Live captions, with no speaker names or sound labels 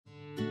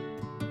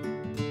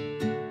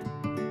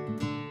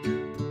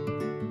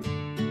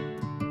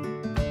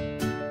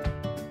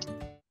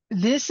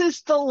This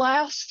is the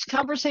last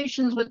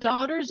Conversations with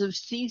Daughters of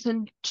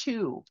season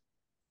 2.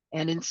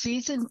 And in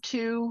season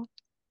 2,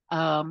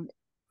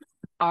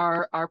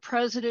 our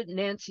president,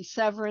 Nancy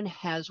Severin,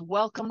 has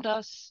welcomed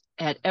us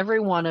at every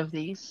one of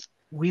these.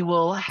 We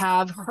will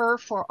have her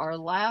for our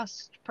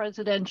last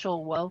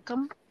presidential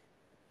welcome.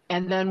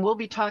 And then we'll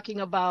be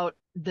talking about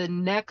the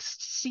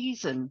next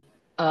season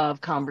of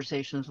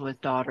Conversations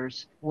with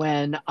Daughters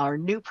when our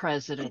new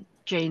president,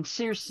 Jane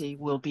Searcy,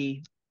 will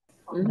be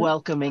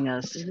welcoming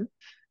us.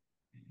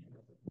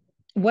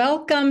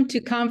 Welcome to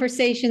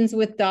Conversations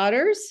with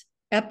Daughters,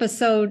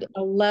 episode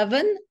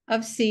 11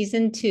 of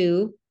season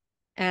 2,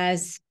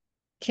 as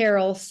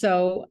Carol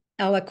so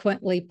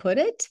eloquently put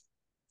it.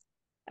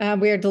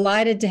 We are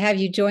delighted to have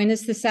you join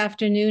us this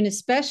afternoon,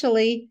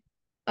 especially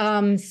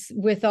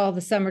with all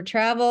the summer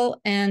travel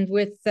and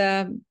with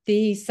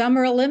the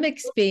Summer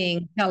Olympics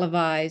being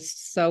televised.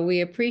 So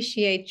we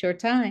appreciate your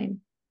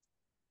time.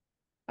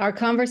 Our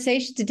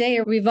conversation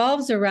today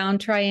revolves around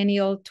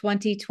Triennial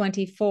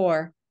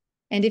 2024.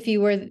 And if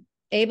you were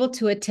able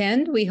to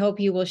attend, we hope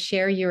you will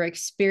share your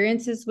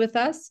experiences with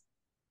us.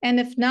 And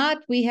if not,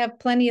 we have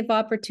plenty of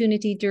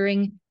opportunity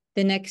during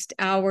the next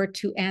hour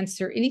to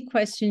answer any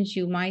questions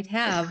you might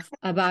have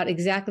about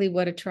exactly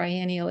what a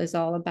triennial is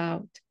all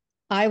about.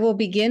 I will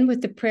begin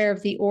with the prayer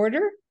of the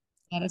order.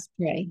 Let us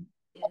pray.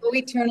 O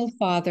eternal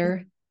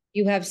Father,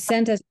 you have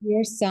sent us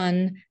your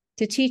Son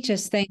to teach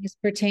us things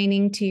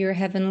pertaining to your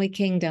heavenly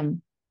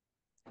kingdom.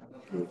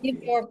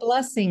 Give your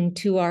blessing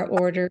to our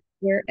order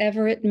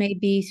wherever it may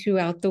be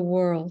throughout the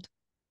world.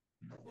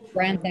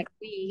 Grant that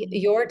we,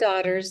 your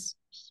daughters,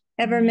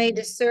 ever may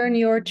discern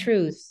your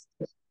truth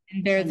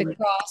and bear the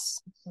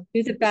cross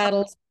through the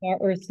battles of our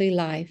earthly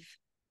life.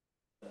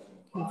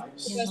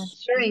 Give us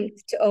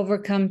strength to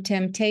overcome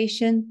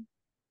temptation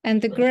and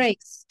the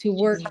grace to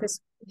work to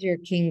spread your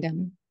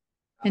kingdom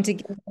and to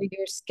gather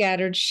your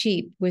scattered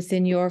sheep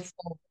within your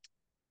fold.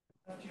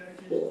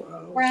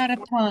 Pour out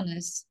upon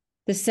us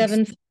the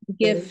sevenfold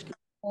gift of the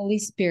Holy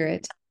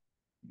Spirit,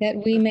 that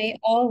we may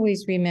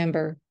always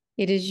remember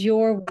it is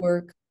your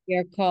work we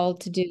are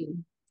called to do,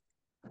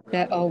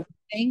 that all we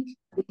think,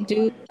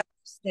 do,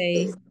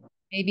 say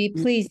may be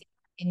pleasing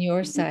in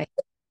your sight.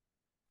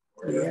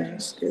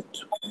 Yes, good.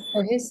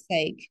 For his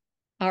sake,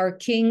 our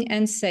King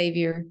and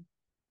Savior,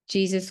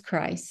 Jesus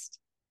Christ.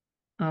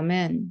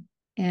 Amen.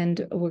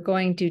 And we're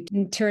going to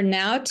turn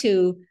now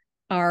to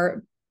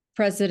our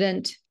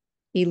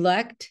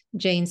President-elect,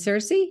 Jane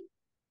Searcy.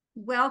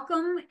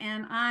 Welcome,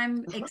 and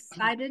I'm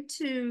excited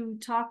to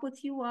talk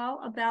with you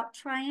all about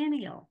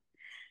triennial.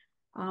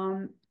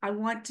 I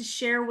want to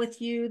share with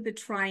you the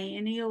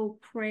triennial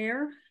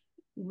prayer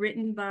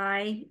written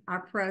by our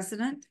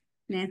president,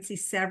 Nancy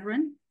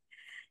Severin.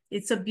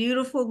 It's a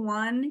beautiful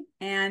one,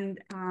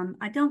 and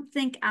I don't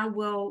think I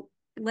will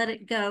let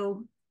it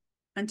go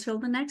until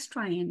the next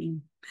triennial.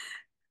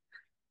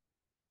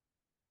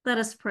 Let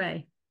us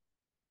pray.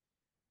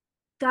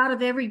 God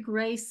of every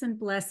grace and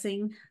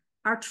blessing,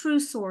 our true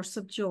source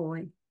of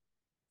joy,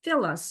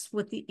 fill us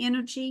with the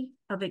energy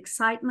of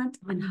excitement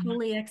and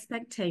holy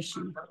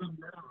expectation.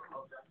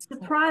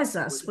 Surprise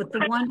us with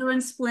the wonder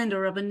and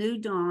splendor of a new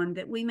dawn,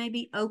 that we may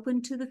be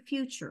open to the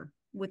future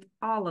with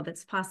all of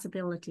its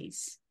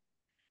possibilities.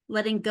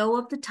 Letting go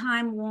of the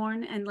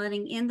time-worn and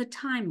letting in the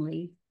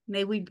timely,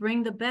 may we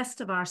bring the best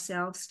of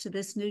ourselves to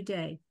this new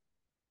day.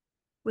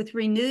 With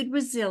renewed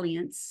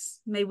resilience,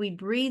 may we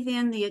breathe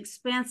in the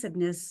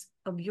expansiveness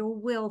of your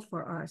will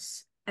for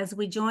us as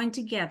we join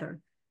together,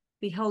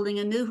 beholding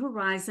a new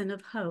horizon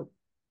of hope.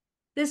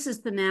 This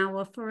is the now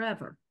of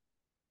forever.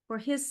 For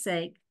his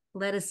sake,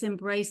 let us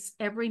embrace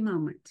every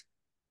moment.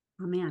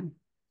 Amen.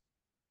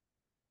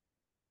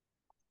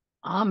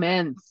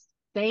 Amen.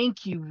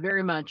 Thank you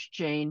very much,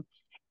 Jane.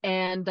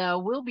 And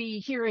we'll be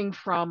hearing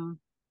from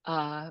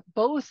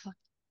both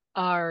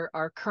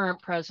our current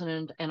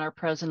president and our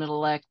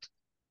president-elect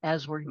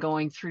as we're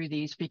going through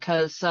these,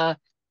 because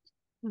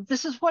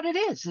this is what it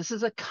is. This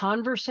is a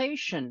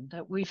conversation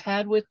that we've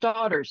had with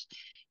daughters.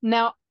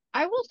 Now,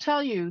 I will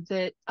tell you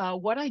that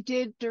what I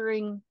did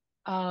during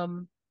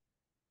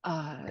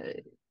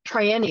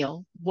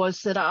triennial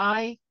was that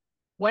I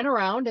went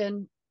around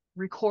and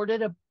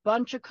recorded a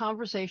bunch of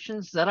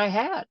conversations that I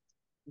had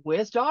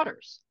with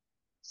daughters.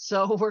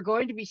 So we're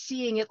going to be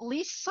seeing at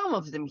least some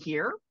of them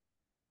here.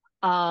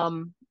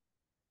 And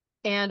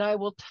I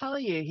will tell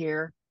you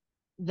here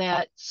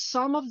that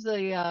some of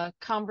the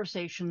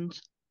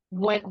conversations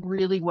went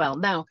really well.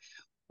 Now,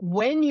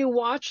 when you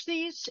watch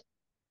these,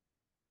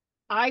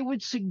 I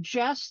would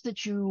suggest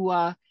that you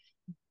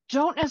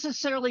don't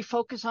necessarily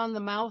focus on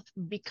the mouth,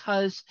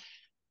 because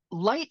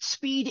light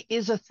speed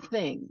is a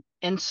thing.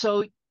 And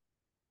so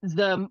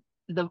the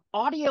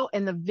audio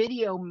and the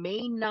video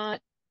may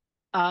not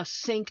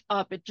sync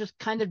up. It just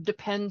kind of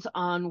depends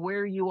on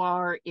where you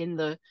are in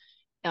the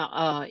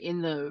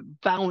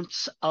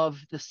bounce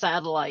of the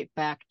satellite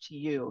back to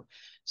you.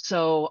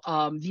 So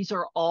these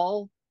are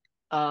all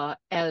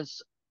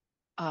as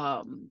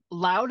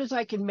loud as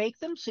I can make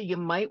them. So you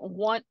might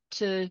want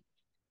to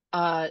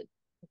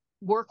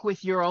work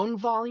with your own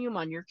volume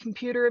on your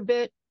computer a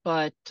bit,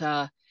 but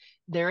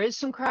there is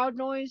some crowd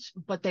noise,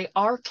 but they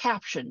are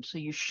captioned, so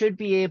you should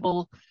be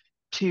able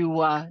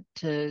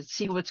to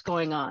see what's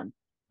going on.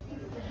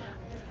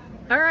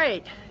 All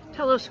right,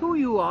 tell us who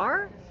you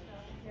are.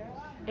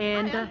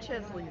 And Hi, I'm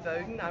Chesley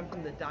Voden. I'm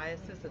from the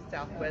Diocese of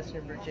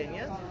Southwestern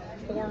Virginia,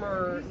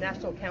 former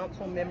National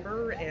Council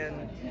member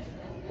and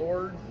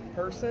board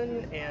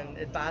person and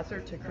advisor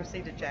to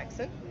Cressida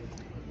Jackson.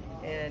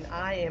 And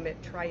I am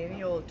at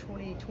Triennial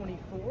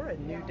 2024, A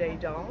New Day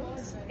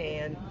Dawns,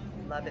 and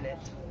loving it.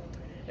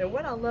 And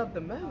what I love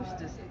the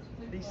most is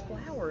these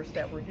flowers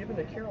that were given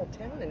to Carol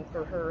Townend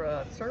for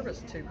her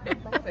service to her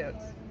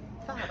Province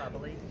 5, I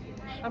believe.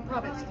 I'm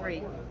Province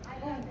 3.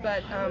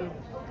 But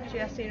she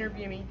asked to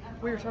interview me.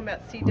 We were talking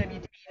about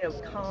CWD,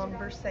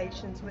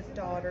 conversations with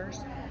daughters.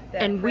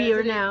 And we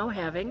are now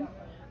having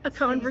a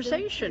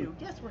conversation.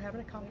 Yes, we're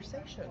having a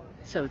conversation.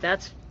 So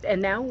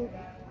and now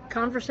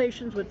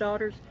conversations with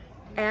daughters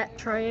at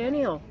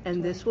Triennial.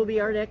 And this will be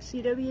our next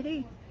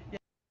CWD.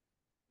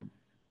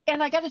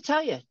 And I got to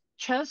tell you,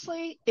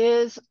 Chesley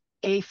is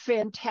a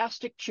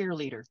fantastic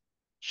cheerleader.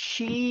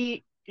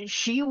 She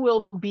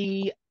will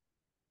be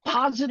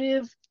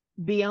positive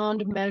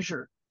beyond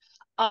measure.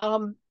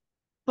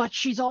 But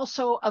she's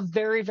also a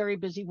very, very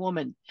busy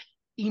woman.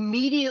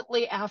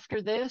 Immediately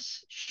after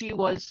this, she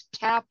was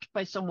tapped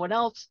by someone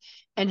else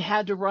and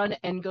had to run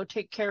and go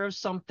take care of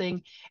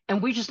something.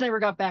 And we just never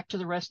got back to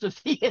the rest of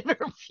the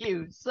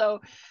interview.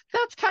 So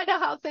that's kind of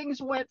how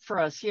things went for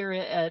us here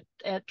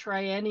at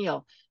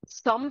Triennial.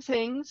 Some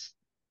things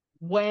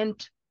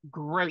went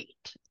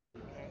great.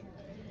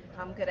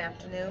 Good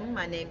afternoon.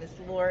 My name is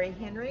Lori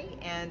Henry,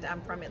 and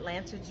I'm from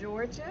Atlanta,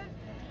 Georgia.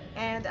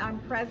 And I'm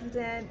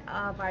president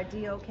of our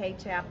DOK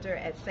chapter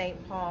at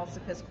St. Paul's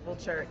Episcopal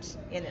Church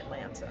in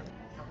Atlanta.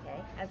 Okay.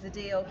 As a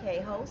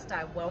DOK host,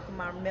 I welcome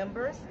our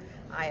members.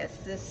 I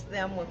assist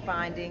them with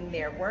finding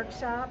their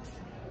workshops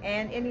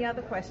and any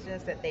other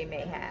questions that they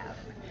may have.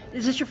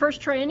 Is this your first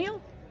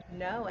Triennial?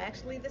 No,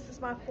 actually, this is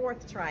my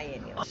 4th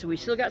Triennial. So we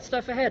still got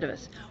stuff ahead of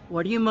us.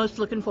 What are you most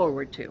looking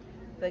forward to?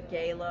 The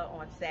gala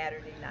on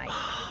Saturday night.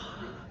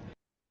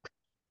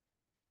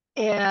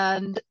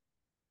 And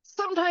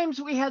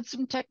sometimes we had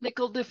some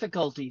technical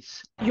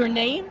difficulties. Your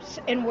names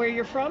and where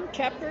you're from,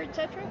 chapter,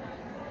 etc.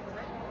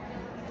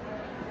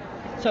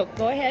 So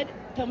go ahead,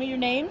 tell me your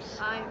names.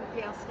 I'm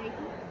Gail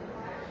Staten,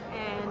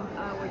 and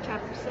we're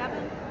chapter 7,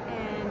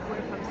 and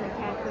we're from St.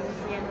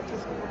 Catherine's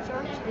Episcopal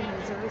Church in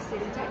Missouri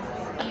City,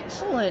 Texas.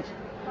 Excellent.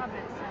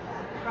 Providence.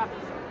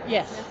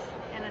 Yes.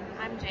 And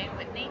I'm Jane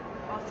Whitney,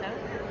 also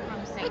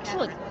from St.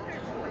 Excellent.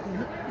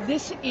 Catherine.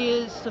 This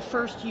is the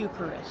first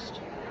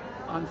Eucharist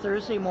on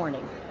Thursday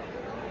morning.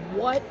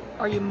 What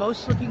are you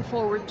most looking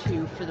forward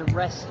to for the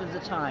rest of the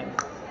time?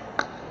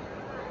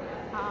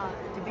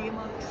 To be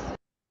amongst.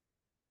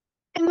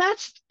 And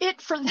that's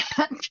it for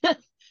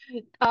that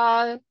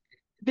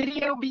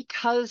video,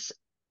 because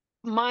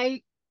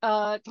my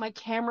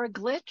camera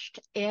glitched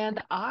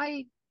and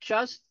I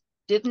just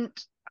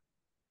didn't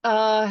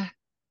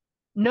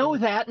know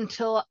that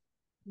until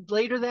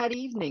later that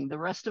evening. The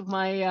rest of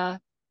my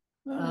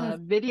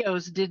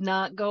videos did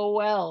not go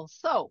well.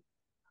 So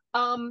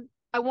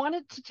I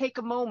wanted to take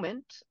a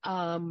moment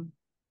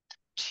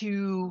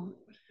to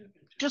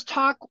just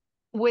talk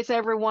with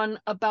everyone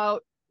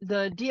about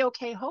the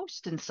DOK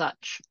host and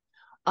such.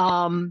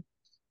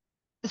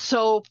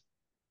 So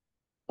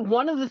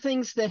one of the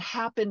things that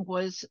happened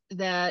was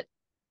that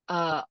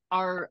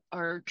our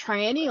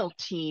Triennial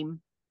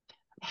team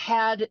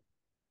had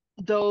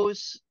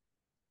those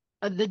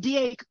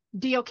the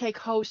DOK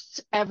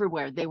hosts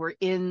everywhere. They were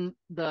in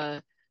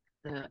the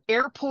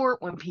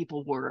airport when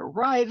people were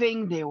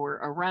arriving. They were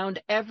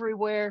around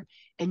everywhere,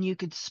 and you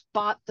could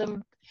spot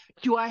them.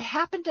 Do I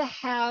happen to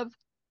have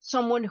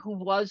someone who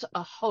was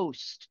a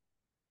host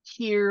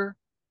here?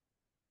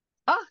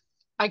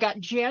 I got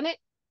Janet.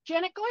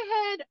 Janet, go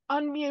ahead,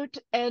 unmute,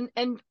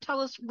 and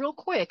tell us real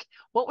quick,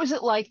 what was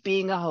it like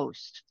being a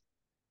host?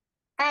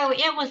 Oh,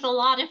 it was a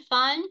lot of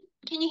fun.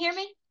 Can you hear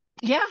me?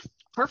 Yeah,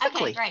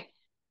 perfectly. Okay, great.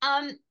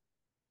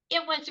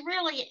 It was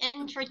really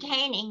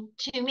entertaining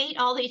to meet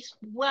all these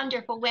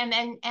wonderful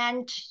women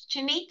and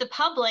to meet the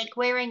public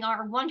wearing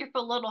our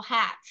wonderful little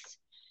hats.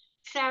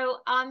 So,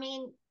 I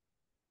mean,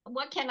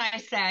 what can I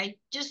say?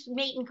 Just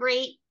meet and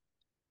greet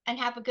and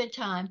have a good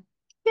time.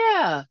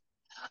 Yeah.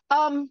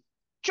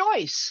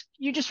 Joyce,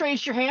 you just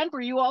raised your hand. Were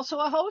you also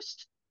a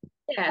host?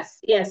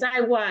 Yes,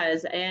 I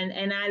was.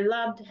 And I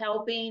loved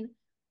helping.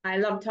 I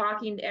loved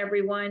talking to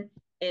everyone.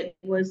 It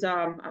was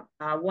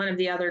one of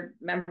the other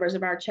members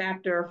of our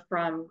chapter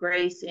from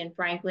Grace in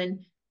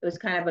Franklin. It was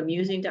kind of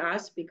amusing to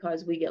us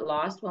because we get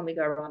lost when we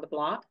go around the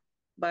block,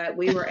 but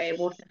we were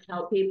able to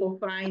help people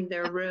find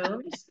their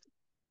rooms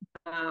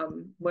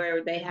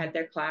where they had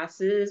their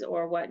classes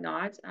or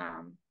whatnot.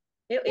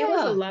 It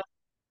was a lovely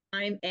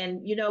time.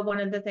 And, you know, one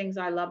of the things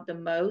I loved the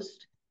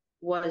most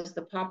was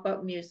the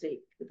pop-up music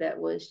that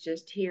was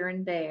just here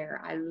and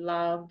there. I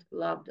loved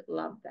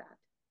that.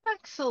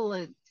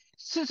 Excellent.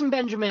 Susan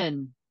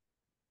Benjamin.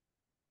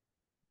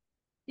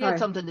 You had Hi.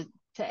 something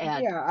to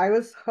add. Yeah, I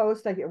was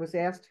host. I was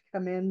asked to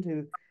come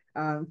in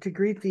to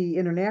greet the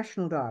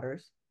international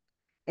daughters,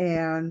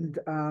 and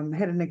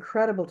had an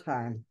incredible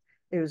time.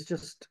 It was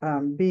just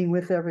being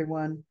with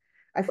everyone.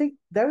 I think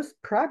that was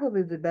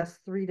probably the best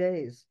 3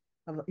 days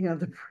of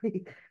the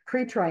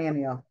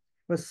pre-triennial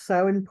was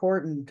so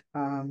important.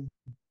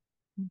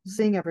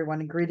 Seeing everyone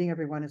and greeting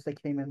everyone as they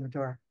came in the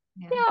door,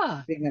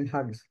 Yeah. giving them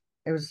hugs.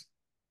 It was,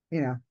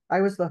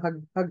 I was the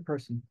hug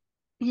person.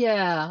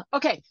 Yeah.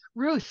 Okay,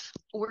 Ruth,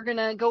 we're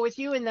gonna go with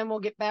you and then we'll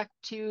get back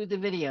to the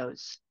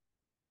videos.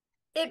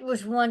 It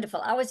was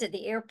wonderful. I was at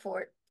the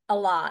airport a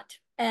lot,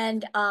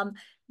 and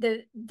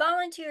the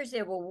volunteers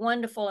there were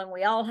wonderful, and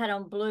we all had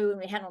on blue, and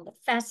we had on the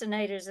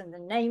fascinators and the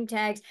name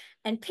tags,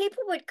 and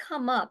people would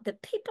come up. The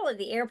people at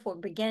the airport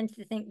began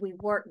to think we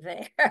worked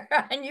there.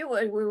 I knew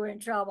we were in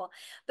trouble,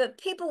 but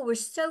people were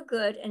so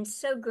good and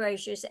so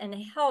gracious and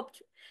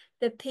helped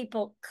the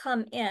people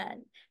come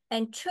in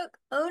and took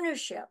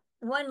ownership.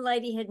 One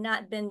lady had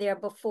not been there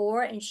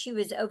before, and she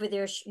was over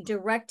there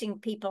directing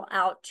people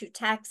out to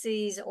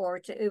taxis or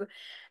to Uber.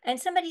 And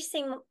somebody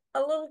seemed a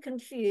little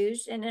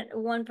confused, and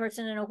one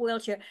person in a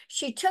wheelchair.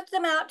 She took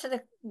them out to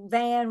the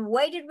van,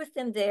 waited with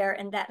them there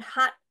in that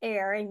hot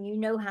air, and you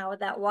know how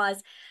that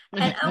was.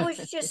 And I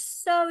was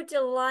just so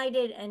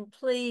delighted and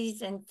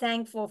pleased and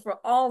thankful for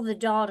all the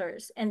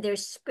daughters and their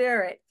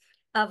spirit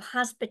of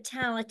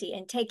hospitality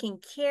and taking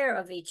care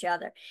of each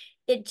other.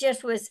 It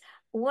just was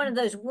one of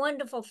those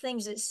wonderful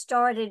things that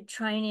started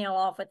triennial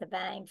off with a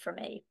bang for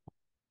me.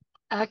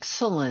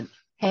 Excellent.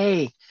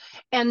 Hey,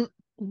 and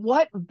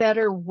what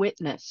better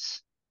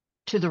witness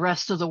to the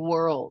rest of the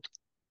world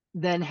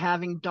than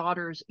having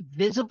daughters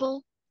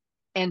visible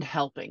and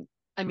helping?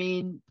 I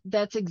mean,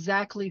 that's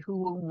exactly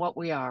who and what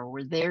we are.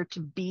 We're there to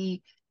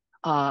be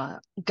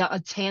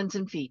God's hands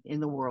and feet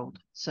in the world.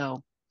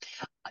 So,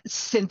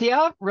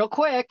 Cynthia, real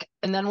quick,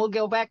 and then we'll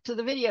go back to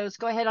the videos.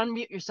 Go ahead,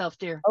 unmute yourself,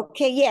 dear.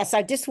 Okay, yes,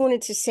 I just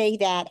wanted to say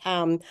that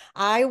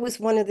I was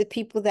one of the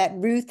people that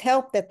Ruth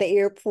helped at the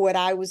airport.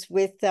 I was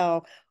with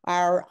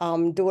our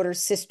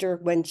daughter's sister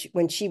when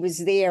she was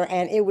there,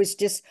 and it was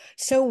just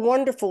so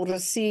wonderful to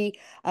see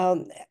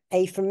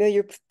a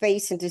familiar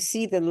face and to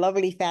see the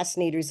lovely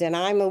fascinators. And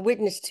I'm a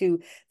witness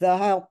to the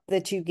help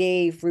that you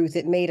gave, Ruth.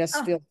 It made us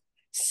feel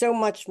so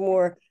much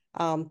more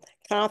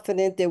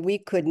confident that we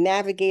could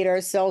navigate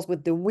ourselves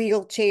with the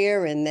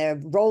wheelchair and the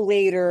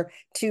rollator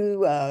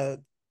to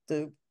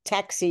the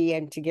taxi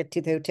and to get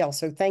to the hotel.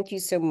 So thank you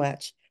so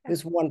much. It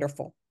was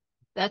wonderful.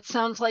 That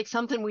sounds like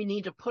something we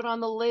need to put on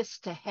the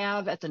list to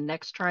have at the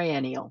next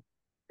triennial.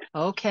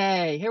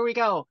 Okay, here we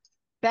go.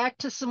 Back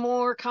to some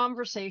more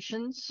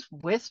conversations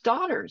with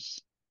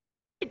daughters.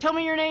 Tell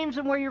me your names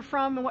and where you're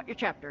from and what your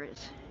chapter is.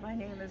 My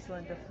name is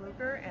Linda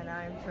Fluger, and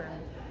I'm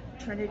from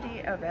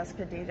Trinity of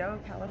Escondido,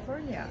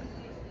 California.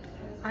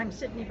 I'm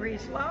Sydney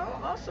Breeze-Lowe,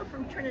 also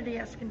from Trinity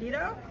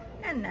Escondido,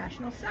 and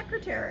National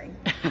Secretary.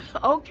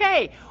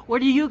 Okay,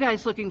 what are you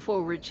guys looking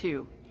forward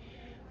to?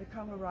 The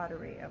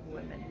camaraderie of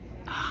women.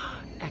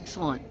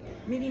 Excellent.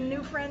 Meeting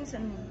new friends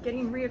and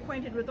getting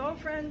reacquainted with old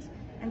friends,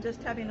 and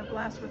just having a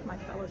blast with my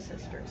fellow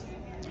sisters.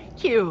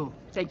 Thank you.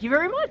 Thank you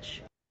very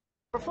much.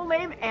 Your full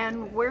name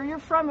and where you're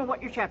from and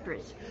what your chapter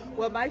is.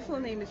 Well, my full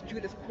name is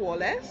Judith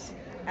Paulus,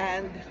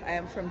 and I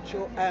am from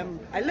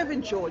I live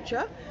in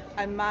Georgia,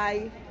 and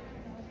my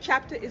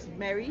chapter is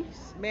Mary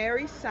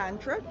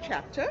Sandra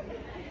chapter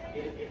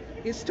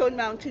is Stone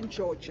Mountain,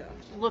 Georgia.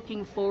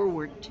 Looking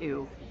forward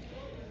to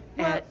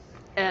at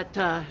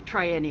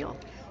triennial.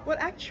 Well,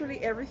 actually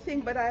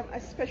everything, but I'm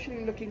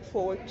especially looking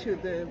forward to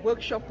the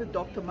workshop with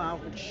Dr.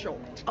 Margaret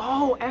Short.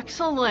 Oh,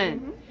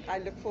 excellent. I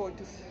look forward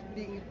to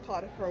being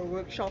part of her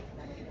workshop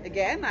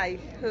again. I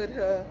heard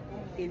her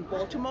in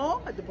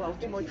Baltimore at the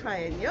Baltimore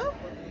Triennial,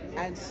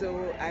 and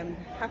so I'm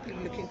happily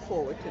looking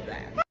forward to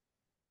that.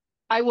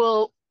 I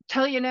will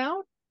tell you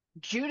now,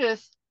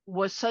 Judith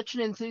was such an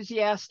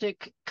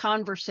enthusiastic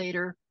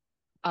conversator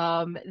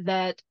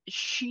that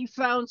she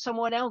found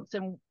someone else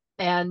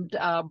and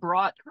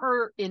brought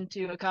her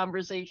into a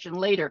conversation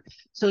later.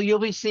 So you'll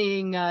be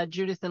seeing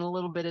Judith in a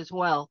little bit as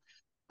well.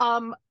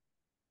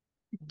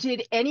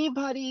 Did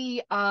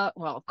anybody,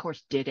 of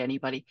course, does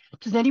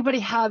anybody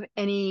have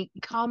any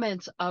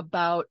comments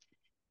about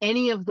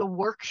any of the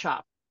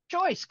workshop?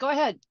 Joyce, go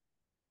ahead.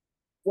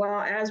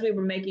 Well, as we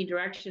were making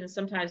directions,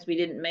 sometimes we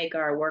didn't make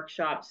our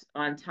workshops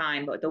on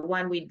time, but the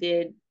one we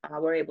did,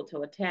 were able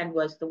to attend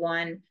was the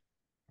one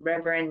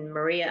Reverend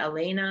Maria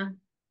Elena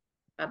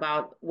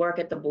about work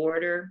at the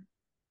border.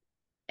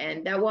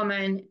 And that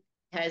woman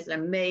has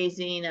an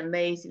amazing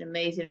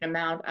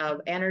amount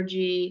of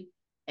energy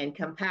and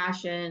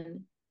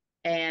compassion.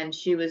 And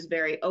she was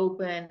very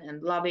open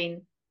and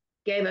loving,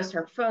 gave us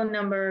her phone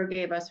number,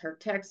 gave us her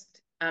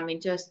text. I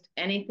mean, just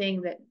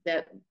anything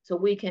that so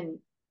we can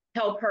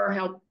help her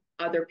help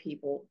other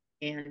people.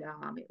 And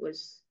it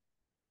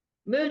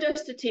moved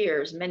us to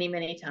tears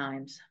many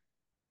times.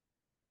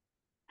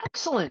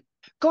 Excellent.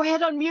 Go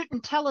ahead, unmute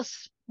and tell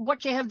us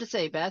what you have to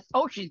say, Beth.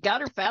 Oh, she's got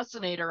her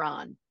fascinator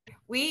on.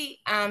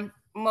 I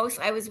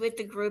was with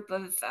a group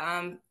of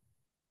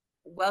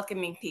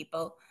welcoming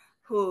people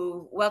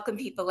who welcomed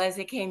people as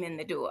they came in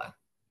the door.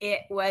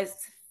 It was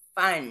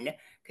fun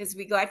because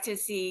we got to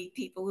see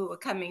people who were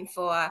coming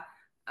for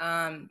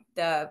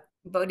the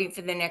voting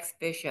for the next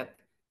bishop.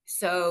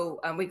 So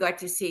we got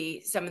to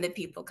see some of the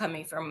people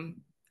coming from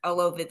all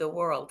over the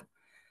world.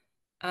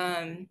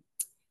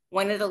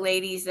 One of the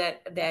ladies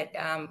that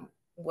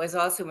was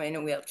also in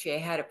a wheelchair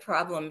had a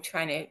problem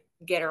trying to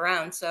get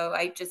around. So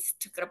I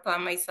just took it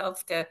upon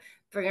myself to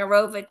bring her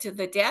over to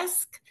the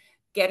desk,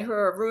 get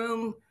her a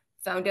room,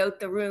 found out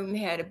the room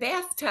had a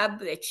bathtub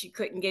that she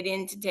couldn't get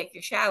in to take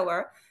a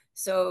shower.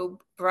 So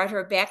brought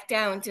her back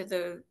down to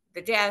the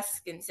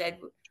desk and said,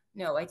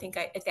 no, I think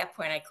at that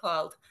point I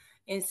called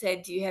and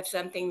said, do you have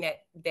something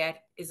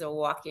that is a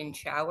walk-in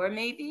shower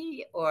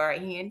maybe, or a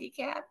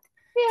handicapped?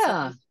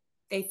 Yeah. So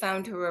they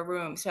found her a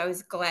room. So I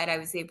was glad I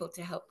was able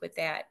to help with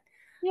that.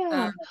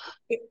 Yeah.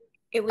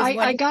 It was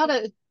I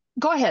gotta,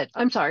 go ahead.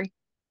 I'm sorry.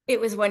 It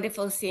was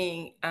wonderful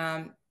seeing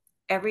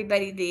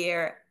everybody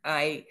there.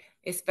 I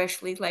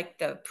especially liked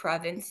the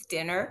province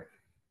dinner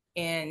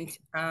and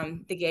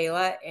the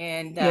gala.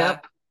 And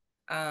Yep.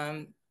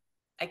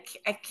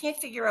 I can't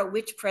figure out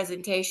which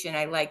presentation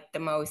I liked the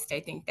most. I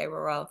think they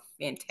were all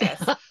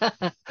fantastic.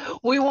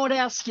 We won't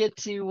ask you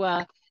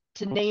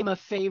to name a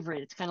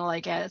favorite. It's kind of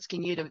like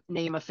asking you to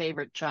name a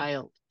favorite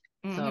child.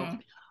 So,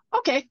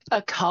 okay,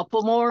 a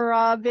couple more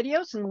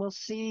videos and we'll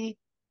see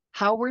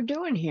how we're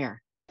doing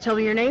here. Tell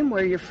me your name,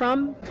 where you're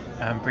from.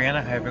 I'm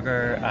Brianna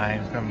Heiberger.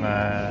 I'm from,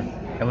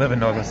 I live in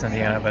Northwest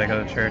Indiana, but I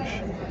go to church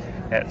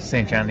at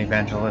St. John the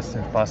Evangelist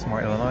in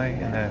Baltimore, Illinois,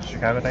 in the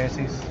Chicago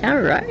Diocese.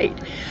 All right.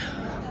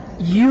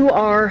 You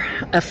are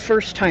a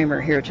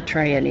first-timer here to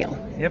Triennial.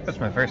 Yep, it's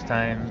my first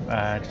time.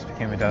 I just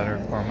became a daughter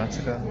 4 months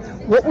ago.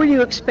 What were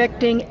you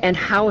expecting, and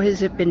how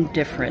has it been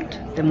different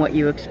than what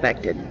you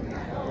expected?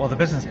 Well, the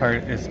business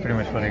part is pretty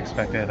much what I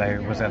expected. I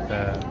was at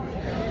the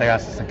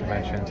diocesan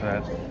convention, so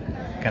that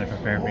kind of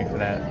prepared me for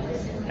that.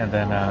 And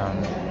then,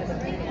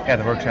 yeah,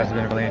 the workshops have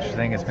been really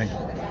interesting. It's been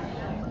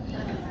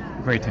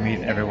great to meet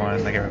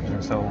everyone. Like, everyone's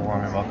been so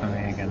warm and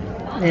welcoming. And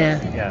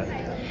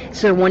yeah.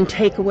 So one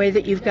takeaway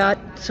that you've got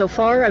so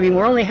far? I mean,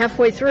 we're only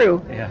halfway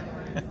through. Yeah.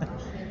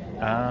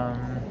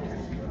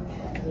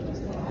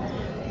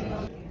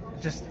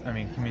 Just, I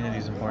mean, community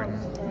is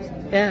important.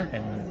 Yeah.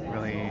 And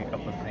really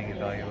uplifting and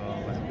valuable.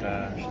 And,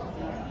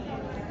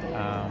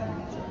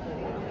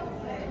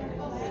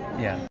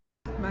 yeah.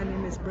 My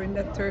name is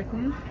Brenda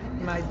Turton.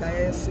 My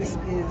diocese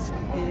is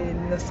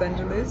in Los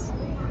Angeles,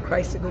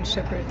 Christ the Good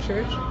Shepherd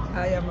Church.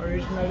 I am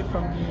originally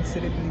from Green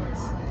City Blues.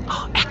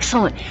 Oh,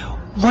 excellent.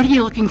 What are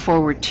you looking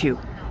forward to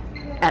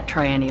at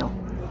Triennial?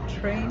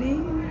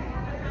 Training.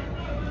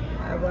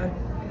 I'm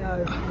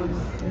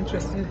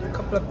interested in a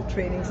couple of the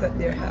trainings that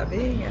they're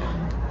having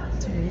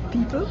and to meet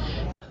people.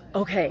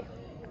 Okay.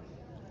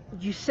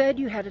 You said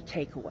you had a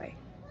takeaway.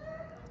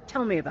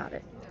 Tell me about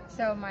it.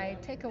 So my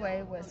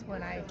takeaway was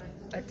when I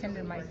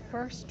attended my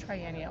first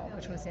triennial,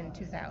 which was in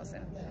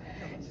 2000.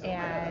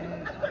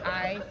 And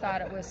I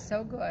thought it was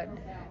so good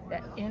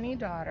that any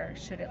daughter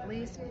should at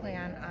least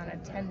plan on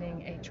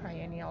attending a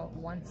triennial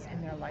once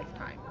in their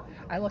lifetime.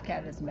 I look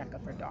at it as Mecca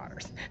for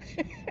daughters.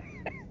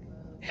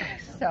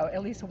 So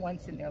at least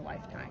once in their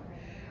lifetime.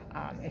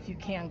 If you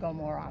can go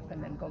more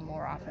often, then go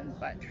more often.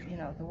 But, you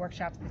know, the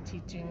workshops, the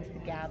teachings, the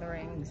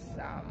gatherings,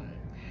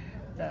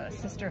 the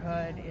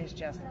sisterhood is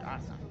just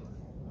awesome.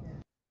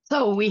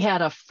 So we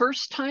had a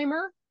first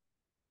timer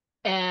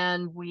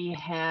and we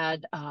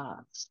had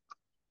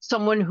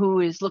someone who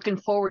is looking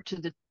forward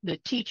to the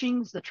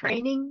teachings, the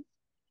training.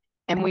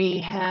 And we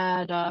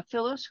had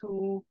Phyllis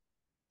who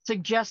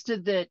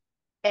suggested that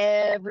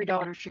every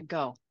daughter should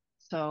go.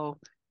 So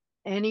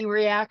any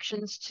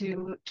reactions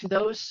to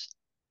those?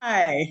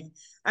 Hi,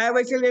 I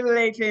was a little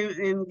late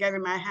in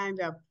getting my hand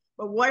up,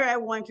 but what I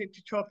wanted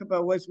to talk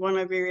about was one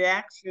of the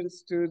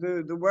reactions to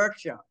the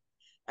workshop.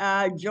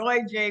 Joy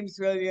James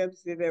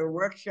Williams did a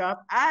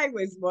workshop. I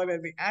was one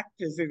of the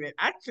actors in it.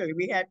 Actually,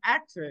 we had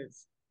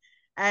actors.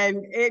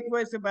 And it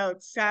was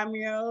about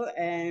Samuel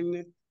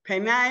and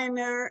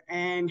Peninnah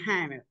and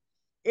Hannah.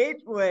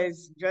 It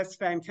was just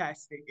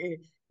fantastic.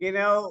 You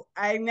know,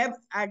 I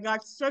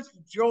got such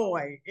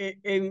joy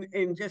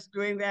in just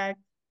doing that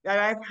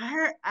I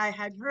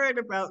had heard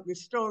about the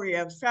story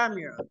of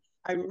Samuel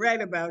and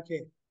read about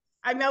it.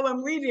 And now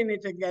I'm reading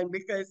it again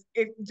because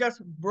it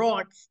just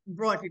brought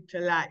it to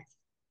life.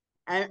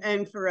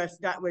 And for us,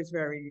 that was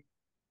very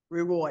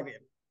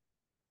rewarding.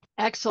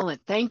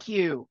 Excellent. Thank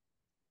you.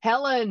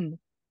 Helen,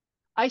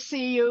 I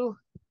see you.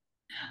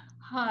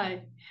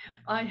 Hi.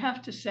 I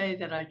have to say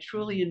that I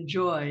truly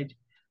enjoyed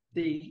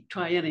the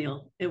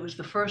triennial. It was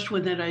the first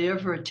one that I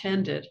ever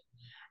attended.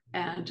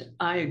 And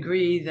I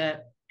agree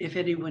that if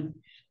anyone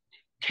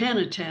can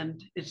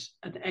attend, it's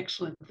an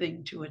excellent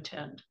thing to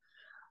attend.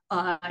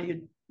 I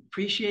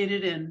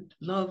appreciated and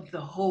loved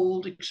the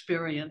whole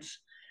experience.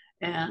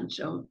 And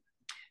so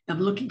I'm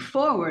looking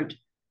forward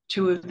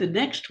to the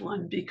next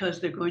one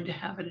because they're going to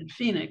have it in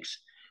Phoenix.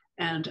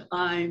 And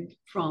I'm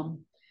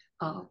from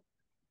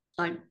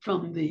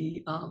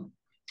the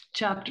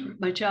chapter.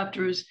 My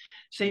chapter is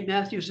St.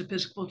 Matthew's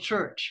Episcopal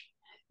Church,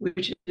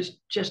 which is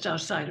just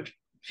outside of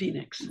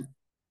Phoenix.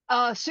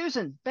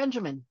 Susan,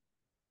 Benjamin.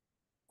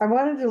 I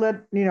wanted to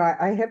let you know,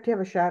 I have to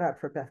have a shout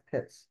out for Beth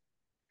Pitts.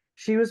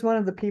 She was one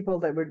of the people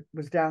that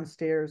was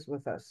downstairs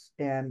with us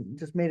and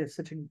just made it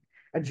such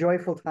a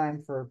joyful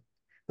time for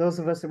those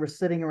of us that were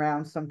sitting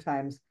around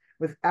sometimes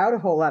without a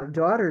whole lot of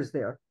daughters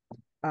there.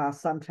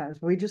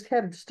 Sometimes we just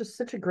had just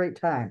such a great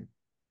time,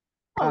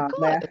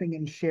 laughing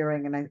and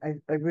sharing. And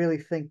I really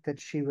think that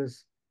she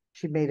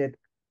made it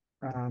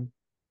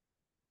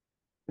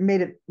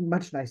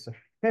much nicer.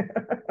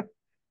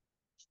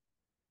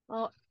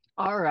 Well,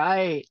 all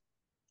right.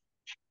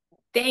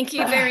 Thank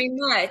you very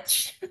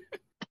much.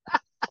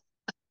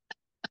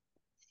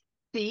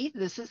 See,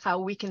 this is how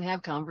we can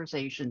have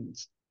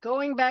conversations.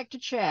 Going back to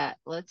chat,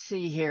 let's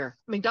see here.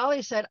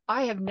 Migdalia said,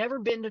 I have never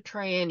been to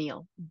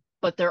Triennial,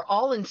 but they're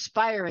all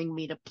inspiring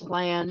me to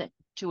plan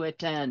to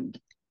attend.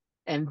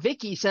 And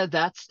Vicky said,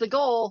 that's the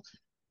goal.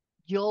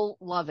 You'll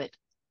love it.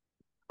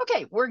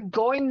 Okay, we're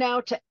going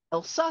now to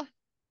Elsa.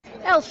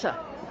 Elsa,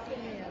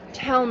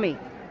 tell me,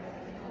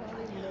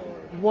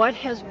 what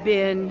is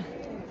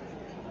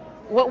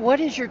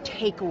your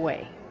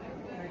takeaway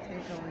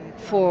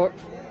for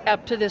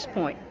up to this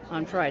point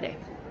on Friday?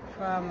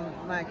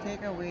 My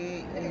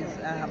takeaway is,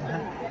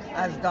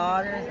 as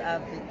daughters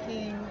of the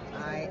King,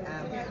 I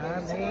am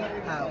coming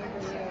out.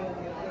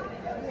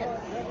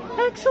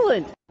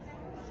 Excellent.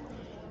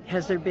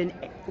 Has there been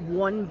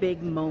one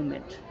big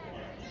moment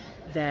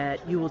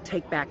that you will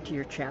take back to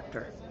your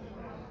chapter?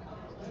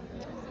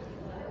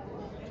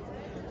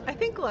 I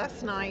think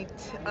last night,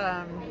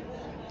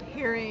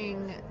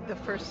 hearing the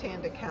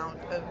firsthand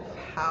account of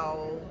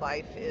how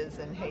life is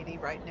in Haiti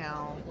right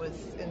now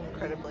was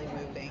incredibly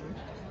moving.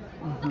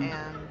 Mm-hmm.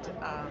 And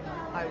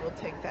I will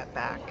take that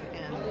back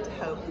and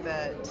hope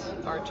that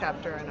our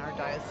chapter and our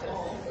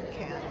diocese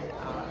can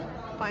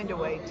find a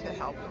way to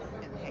help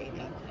in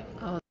Haiti.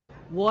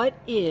 What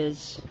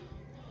is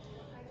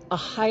a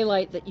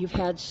highlight that you've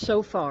had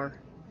so far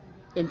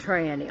in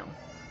Triennial?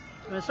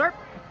 You want to start?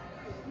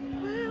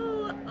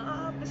 Well,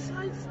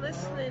 besides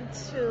listening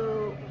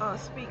to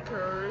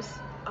speakers,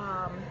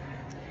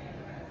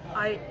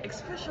 I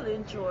especially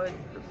enjoyed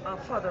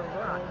Father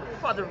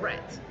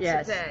Rhett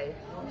today.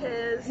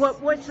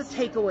 What's the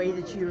takeaway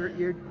that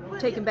you're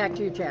taking back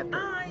to your chapter?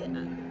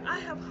 I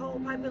have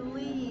hope. I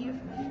believe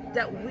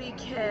that we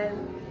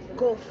can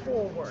go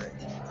forward.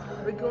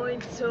 We're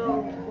going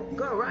to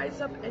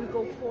rise up and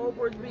go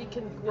forward. We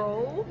can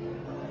grow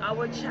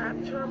our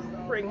chapter,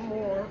 bring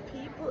more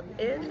people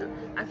in.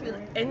 I feel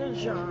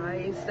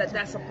energized that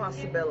that's a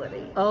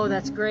possibility. Oh,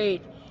 that's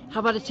great. How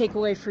about a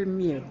takeaway from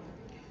you?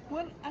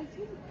 Well, I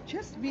think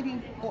just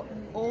meeting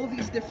all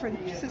these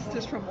different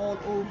sisters from all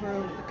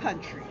over the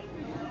country.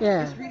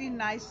 Yeah. It's really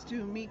nice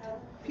to meet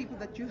people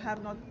that you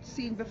have not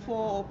seen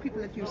before, or people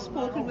that you've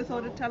spoken with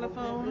on the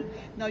telephone.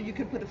 Now you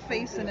can put a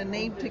face and a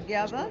name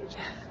together.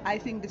 I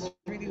think this is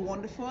really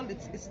wonderful.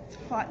 It's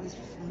fun. It's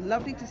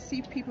lovely to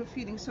see people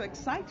feeling so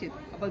excited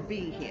about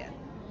being here.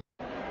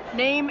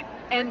 Name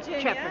and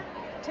Virginia, chapter.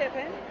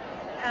 Tippin,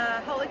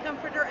 Holy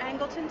Comforter,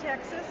 Angleton,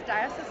 Texas,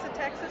 Diocese of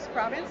Texas,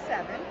 Province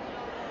 7.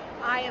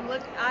 I'm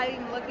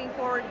looking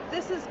forward.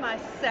 This is my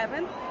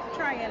 7th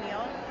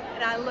triennial,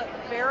 and I look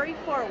very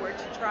forward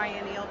to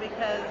triennial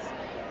because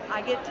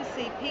I get to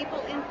see people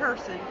in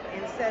person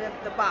instead of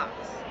the box.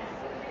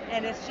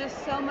 And it's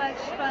just so much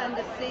fun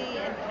to see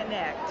and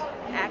connect.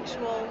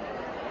 Actual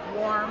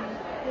warm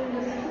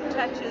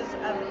touches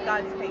of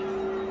God's peace.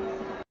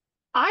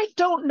 I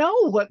don't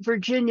know what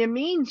Virginia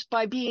means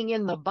by being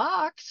in the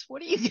box.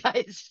 What do you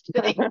guys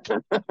think?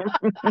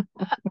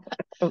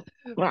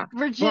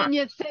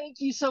 Virginia, thank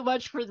you so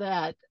much for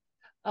that.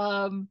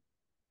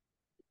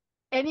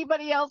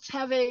 Anybody else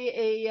have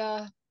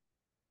a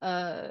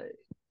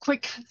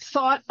quick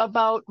thought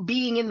about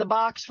being in the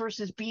box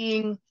versus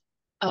being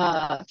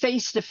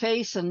face to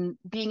face and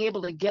being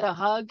able to get a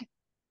hug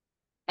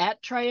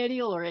at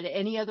Triennial or at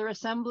any other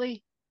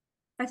assembly?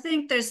 I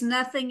think there's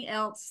nothing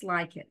else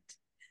like it.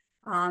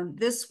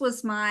 This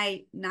was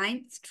my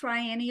 9th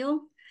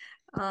triennial.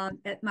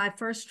 At my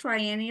first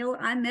triennial,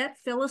 I met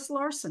Phyllis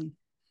Larson.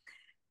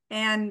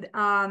 And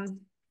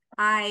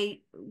I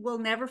will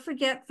never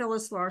forget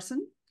Phyllis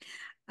Larson.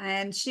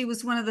 And she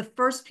was one of the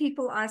first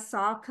people I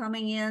saw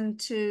coming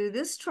into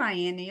this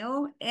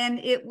triennial. And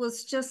it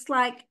was just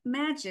like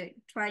magic.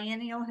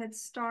 Triennial had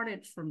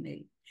started for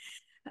me.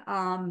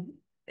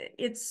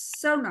 It's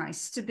so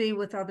nice to be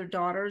with other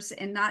daughters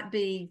and not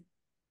be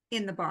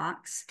in the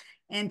box,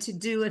 and to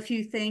do a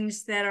few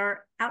things that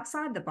are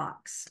outside the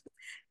box.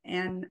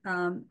 And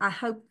I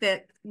hope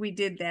that we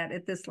did that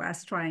at this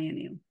last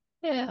triennial.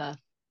 Yeah.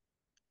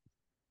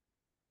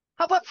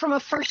 How about from a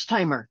first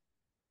timer?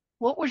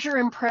 What was your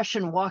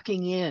impression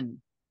walking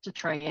in to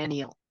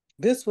Triennial?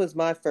 This was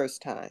my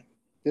first time.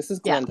 This is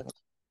Gwendolyn.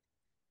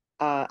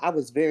 I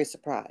was very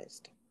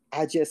surprised.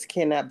 I just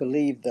cannot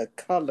believe the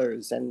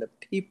colors and the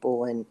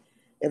people and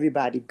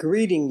everybody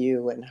greeting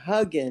you and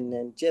hugging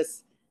and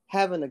just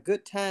having a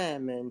good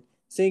time and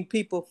seeing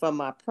people from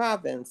my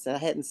province that I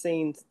hadn't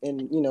seen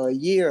in, a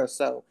year or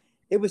so.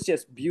 It was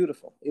just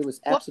beautiful. It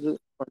was absolutely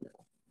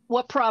wonderful.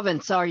 What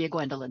province are you,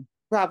 Gwendolyn?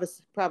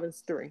 Province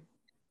 3.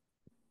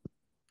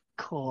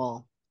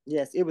 Cool.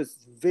 Yes, it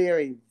was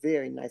very,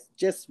 very nice.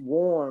 Just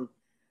warm.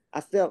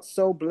 I felt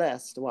so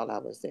blessed while I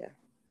was there.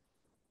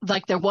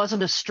 Like there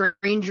wasn't a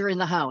stranger in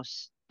the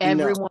house.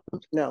 Everyone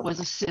was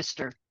a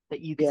sister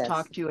that you could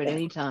talk to at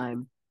any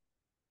time.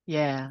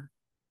 Yeah.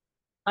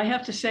 I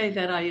have to say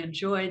that I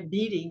enjoyed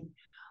meeting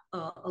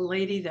a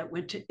lady that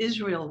went to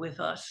Israel with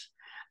us.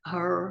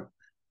 Her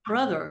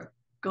brother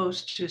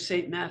goes to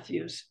St.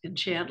 Matthew's in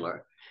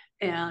Chandler,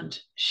 and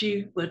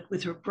she went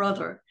with her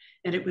brother.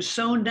 And it was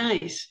so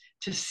nice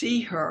to see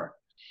her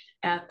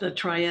at the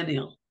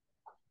triennial.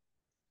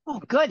 Oh,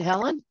 good,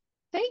 Helen.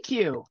 Thank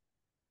you.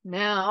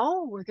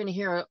 Now we're going to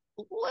hear a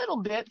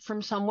little bit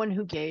from someone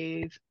who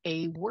gave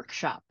a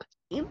workshop.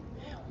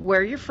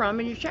 Where you're from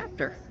and your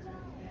chapter.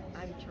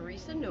 I'm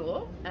Teresa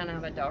Newell, and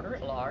I'm a daughter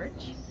at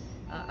large.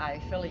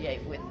 I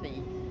affiliate with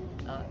the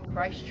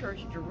Christ Church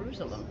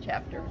Jerusalem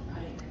chapter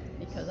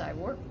because I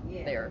work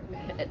there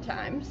at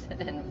times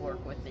and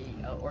work with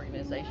the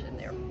organization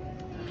there.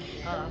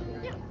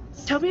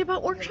 Tell me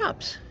about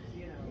workshops.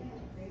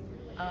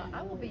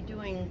 I will be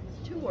doing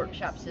 2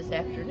 workshops this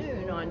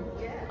afternoon on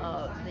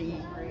the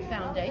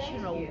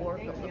foundational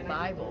work of the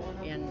Bible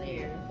in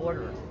the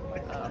order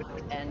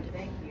and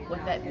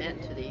what that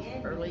meant to the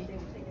early,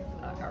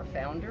 our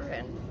founder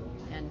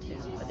and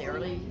to the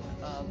early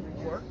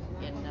work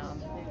in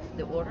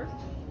the order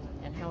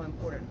and how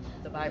important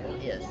the Bible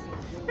is.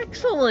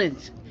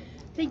 Excellent.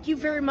 Thank you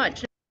very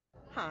much.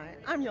 Hi,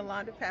 I'm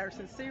Yolanda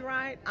Patterson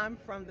Seawright. I'm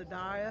from the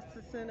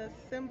Diocesan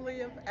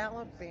Assembly of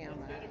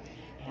Alabama.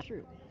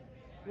 True.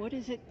 What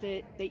is it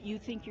that you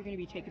think you're going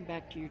to be taking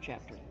back to your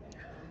chapter?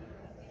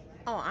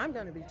 Oh, I'm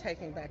going to be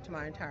taking back to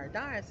my entire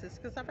diocese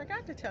because I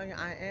forgot to tell you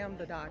I am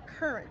the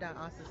current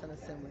Diocesan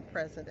Assembly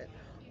President.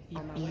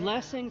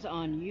 Blessings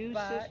on you,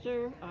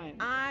 sister.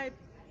 I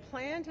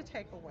plan to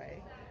take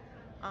away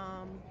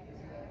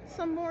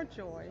some more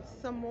joy,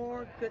 some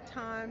more good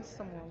times,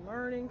 some more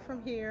learning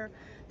from here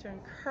to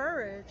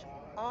encourage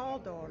all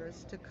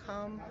daughters to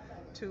come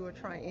to a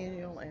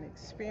triennial and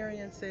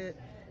experience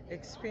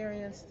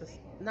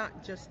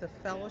not just the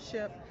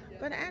fellowship,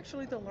 but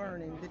actually the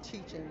learning, the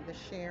teaching, the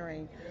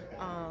sharing,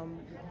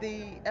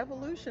 the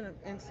evolution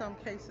in some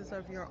cases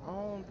of your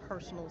own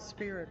personal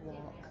spirit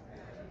walk,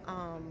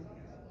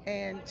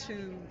 and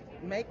to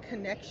make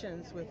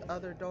connections with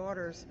other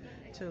daughters,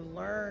 to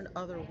learn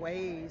other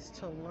ways,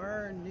 to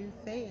learn new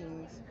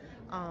things,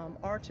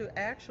 or to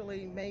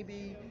actually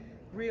maybe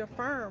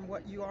reaffirm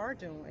what you are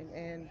doing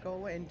and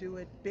go and do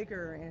it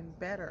bigger and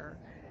better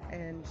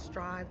and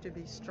strive to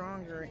be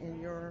stronger in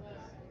your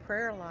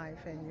prayer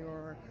life and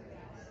your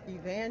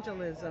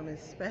evangelism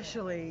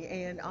especially,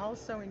 and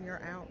also in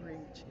your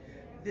outreach.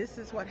 This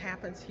is what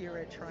happens here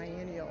at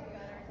Triennial,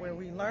 where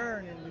we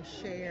learn and we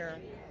share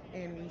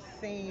and we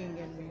sing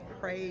and we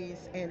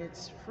praise, and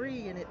it's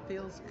free and it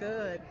feels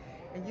good,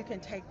 and you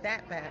can take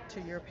that back to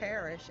your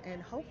parish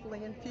and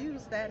hopefully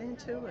infuse that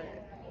into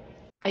it.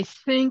 I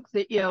think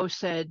that Yo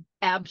said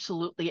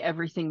absolutely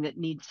everything that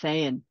needs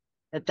saying,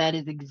 that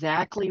is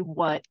exactly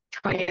what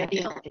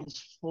Triennial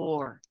is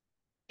for,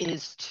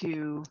 is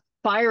to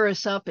fire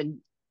us up and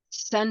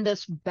send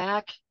us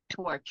back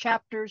to our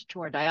chapters,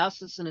 to our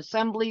diocesan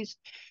assemblies,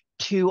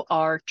 to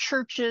our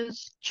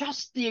churches,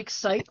 just the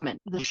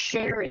excitement, the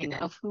sharing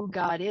of who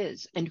God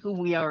is and who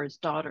we are as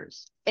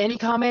daughters. Any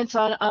comments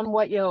on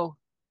what Yo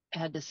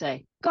had to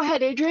say? Go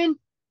ahead, Adrian.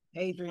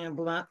 Adrian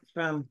Blunt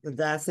from the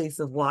Diocese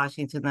of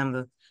Washington. I'm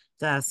the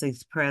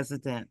Diocese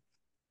President,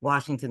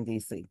 Washington,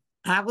 D.C.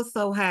 I was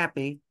so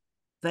happy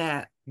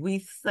that we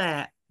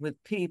sat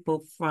with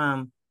people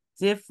from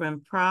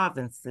different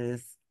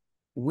provinces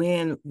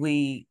when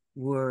we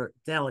were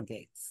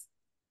delegates.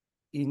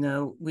 You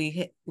know,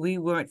 we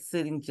weren't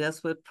sitting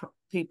just with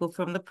people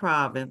from the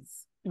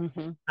province.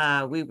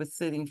 Mm-hmm. We were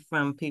sitting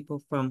from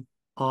people from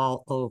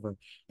all over.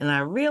 And I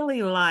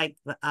really liked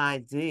the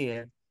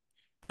idea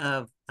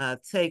of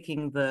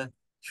taking the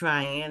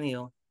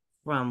triennial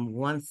from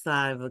one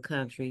side of the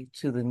country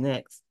to the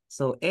next,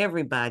 so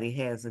everybody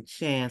has a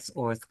chance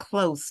or is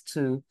close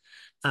to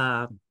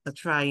a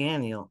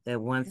triennial at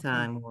one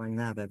time or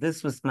another.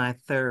 This was my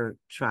 3rd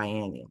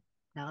triennial.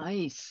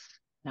 Nice.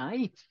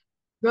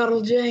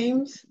 Gretel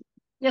James.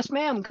 Yes,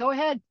 ma'am. Go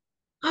ahead.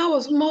 I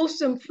was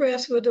most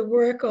impressed with the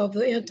work of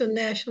the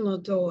International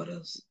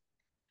Daughters,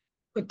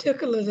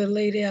 particularly the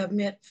lady I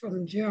met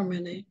from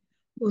Germany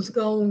who's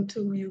gone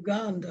to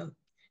Uganda,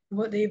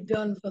 what they've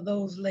done for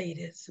those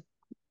ladies.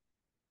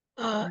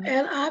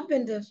 And I've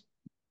been to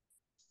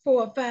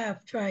 4 or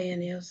 5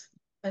 triennials.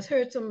 I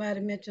heard somebody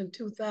mention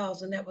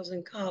 2000, that was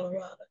in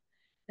Colorado,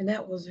 and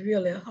that was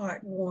really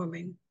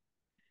heartwarming.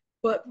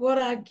 But what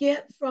I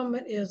get from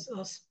it is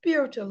a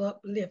spiritual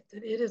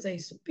uplifted. It is a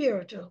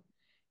spiritual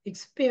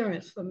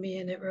experience for me,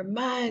 and it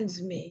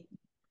reminds me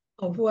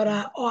of what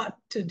I ought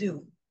to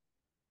do.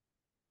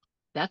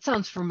 That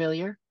sounds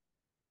familiar.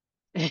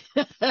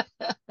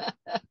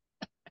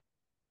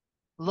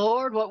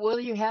 Lord, what will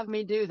you have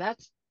me do?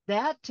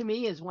 That to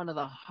me is one of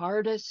the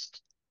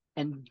hardest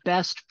and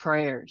best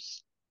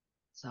prayers.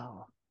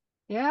 So,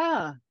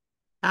 yeah.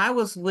 I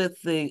was with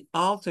the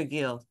Altar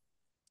Guild,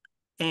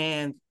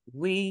 and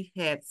we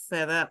had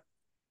set up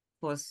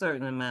for a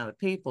certain amount of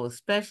people,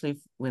 especially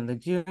when the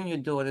junior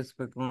daughters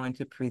were going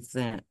to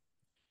present.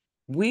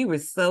 We were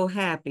so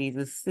happy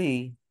to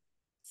see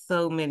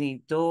so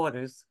many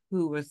daughters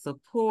who were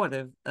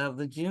supportive of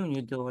the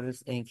junior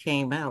daughters and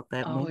came out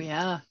that Oh, morning.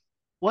 yeah.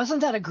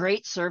 Wasn't that a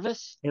great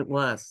service? It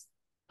was.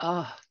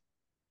 I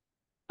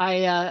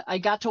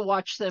got to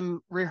watch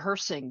them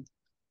rehearsing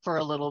for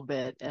a little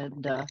bit,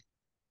 and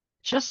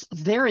just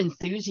their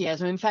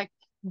enthusiasm. In fact,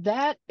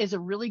 that is a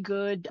really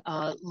good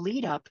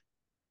lead up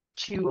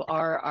to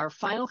our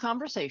final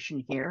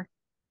conversation here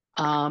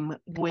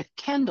with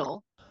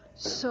Kendall.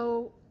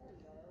 So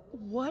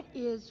what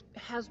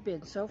has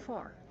been so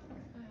far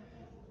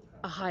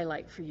a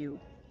highlight for you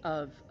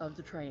of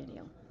the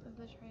triennial? Of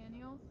the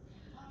triennial?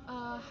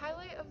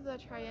 Highlight of the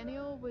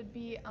triennial would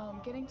be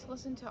getting to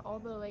listen to all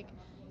the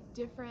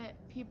different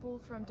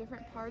people from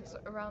different parts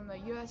around the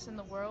US and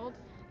the world,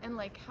 and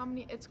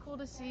it's cool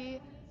to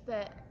see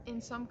that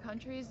in some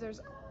countries there's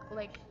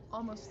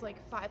almost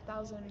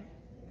 5,000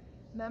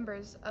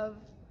 members of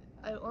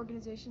an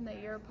organization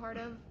that you're a part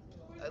of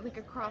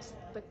across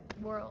the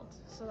world.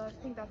 So I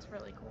think that's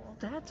really cool.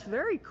 That's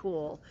very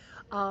cool.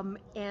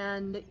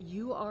 And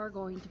you are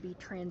going to be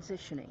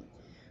transitioning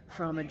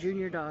from a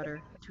junior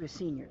daughter to a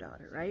senior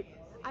daughter, right?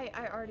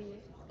 I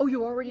already... Oh,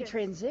 you already Yes.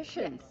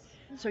 transitioned.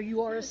 Yes. So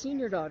you are a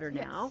senior daughter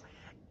Yes. now.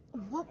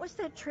 What was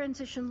that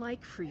transition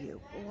like for you?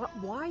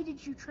 Why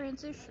did you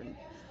transition?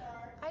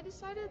 I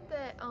decided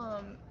that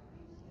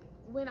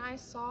when I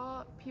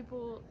saw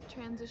people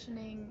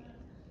transitioning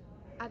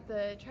at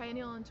the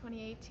triennial in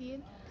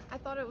 2018, I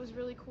thought it was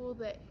really cool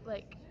that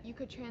you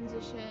could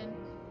transition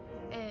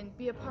and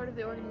be a part of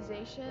the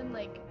organization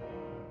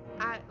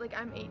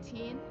I'm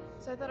 18,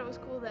 so I thought it was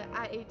cool that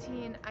at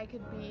 18 I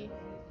could be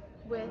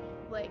with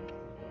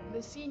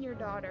the senior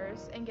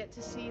daughters and get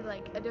to see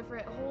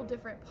a whole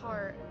different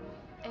part.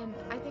 And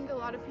I think a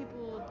lot of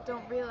people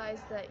don't realize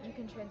that you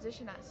can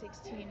transition at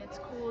 16. It's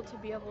cool to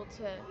be able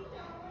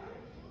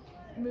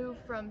to move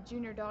from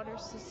junior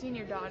daughters to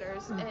senior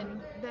daughters, and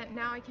that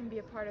now I can be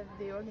a part of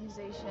the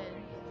organization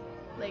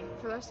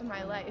for the rest of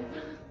my life.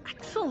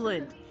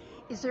 Excellent.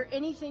 Is there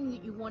anything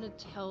that you want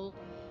to tell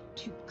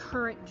to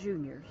current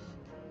juniors?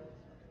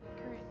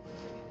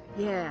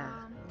 Yeah,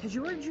 because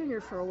you were a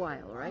junior for a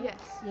while, right? Yes.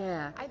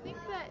 Yeah. I think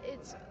that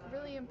it's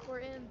really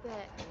important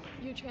that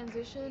you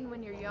transition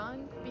when you're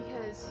young,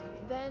 because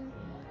then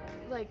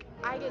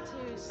I get to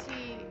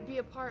be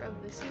a part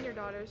of the senior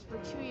daughters for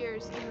 2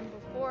 years even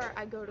before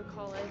I go to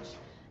college,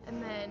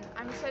 and then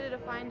I'm excited to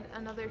find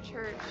another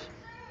church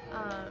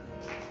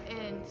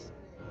and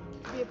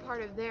be a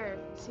part of their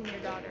senior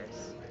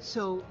daughters.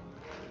 So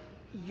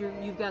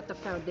you've got the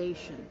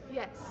foundation.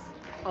 Yes.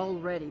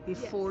 Already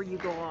before you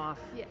go off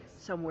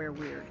somewhere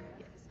weird.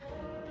 Yes.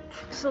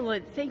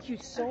 Excellent. Thank you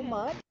so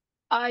much.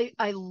 I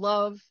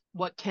love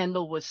what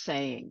Kendall was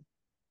saying,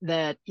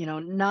 that,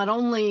 not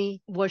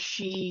only was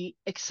she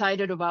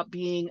excited about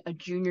being a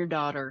junior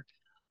daughter,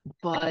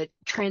 but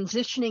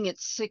transitioning at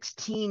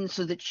 16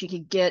 so that she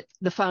could get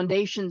the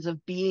foundations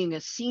of being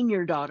a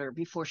senior daughter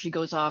before she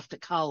goes off to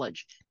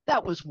college.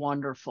 That was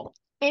wonderful.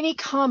 Any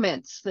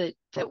comments that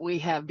we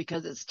have,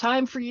 because it's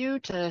time for you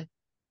to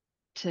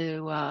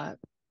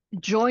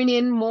join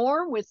in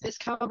more with this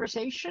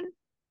conversation,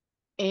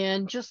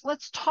 and just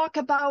let's talk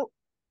about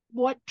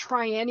what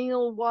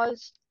triennial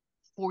was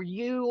for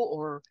you,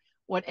 or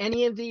what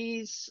any of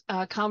these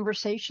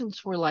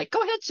conversations were like.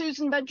 Go ahead,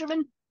 Susan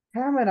Benjamin.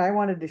 Comment I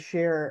wanted to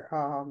share.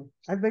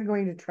 I've been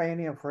going to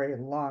triennial for a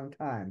long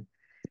time,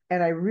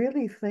 and I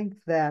really think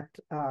that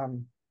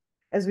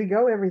as we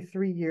go every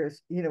 3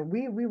 years,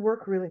 we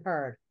work really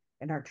hard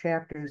in our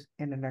chapters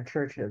and in our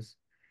churches,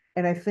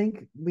 and I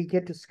think we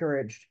get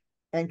discouraged.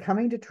 And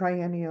coming to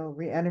triennial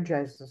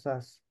re-energizes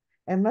us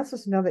and lets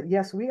us know that,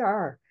 yes, we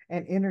are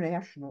an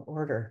international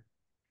order.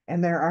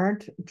 And there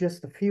aren't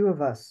just a few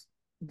of us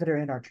that are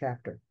in our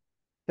chapter.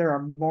 There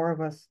are more of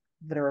us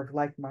that are of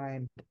like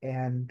mind,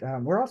 and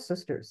we're all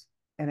sisters.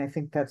 And I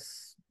think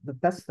that's the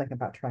best thing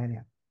about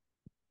triennial.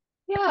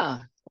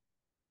 Yeah.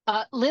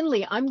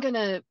 Lindley, I'm going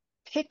to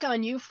pick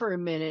on you for a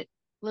minute,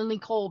 Lindley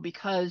Cole,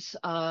 because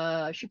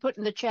she put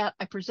in the chat,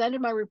 I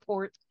presented my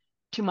report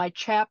to my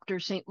chapter,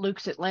 St.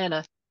 Luke's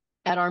Atlanta,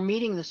 at our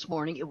meeting this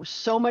morning. It was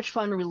so much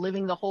fun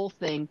reliving the whole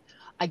thing.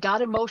 I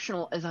got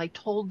emotional as I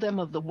told them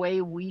of the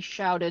way we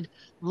shouted,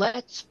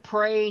 "Let's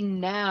pray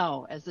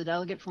now," as the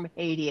delegate from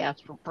Haiti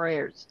asked for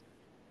prayers.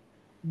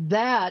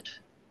 That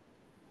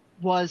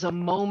was a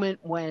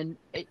moment when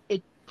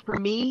it for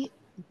me,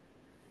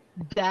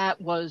 that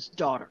was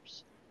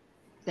daughters.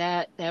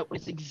 That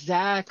was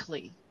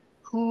exactly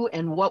who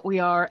and what we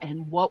are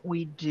and what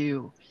we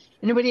do.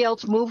 Anybody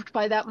else moved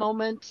by that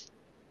moment?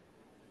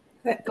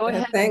 Go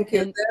ahead. Thank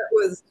you. That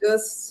was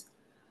just,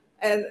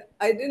 and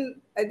I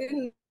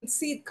didn't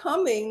see it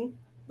coming,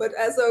 but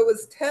as I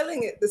was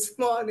telling it this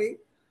morning,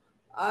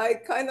 I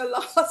kind of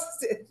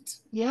lost it.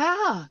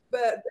 Yeah.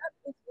 But that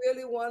was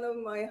really one of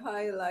my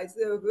highlights.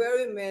 There were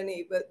very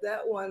many, but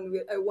that one,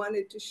 I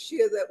wanted to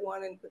share that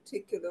one in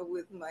particular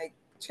with my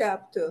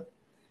chapter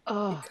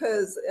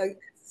because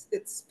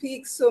it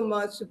speaks so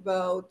much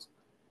about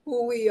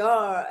who we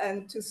are,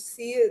 and to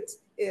see it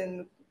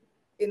in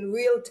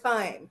real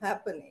time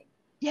happening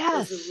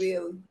was a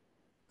real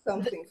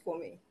something for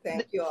me.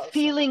 Thank you all.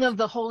 Feeling of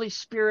the Holy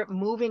Spirit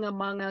moving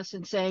among us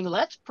and saying,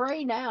 let's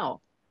pray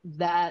now.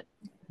 That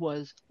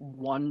was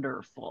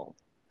wonderful.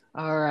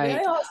 All right. May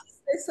I also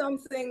say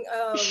something?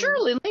 Sure,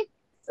 Lindley.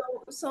 So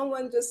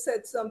someone just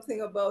said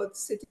something about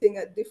sitting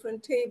at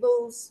different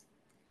tables.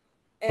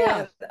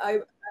 And I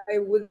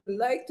would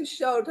like to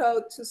shout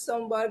out to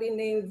somebody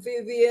named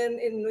Vivian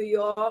in New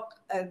York.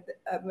 And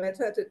I met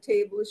her at a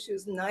table. She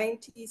was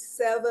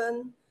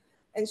 97,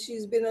 and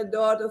she's been a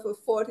daughter for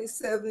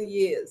 47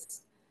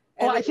 years.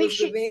 And I think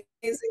she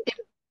amazing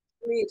to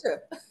meet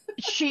her.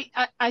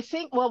 I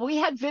think, well, we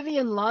had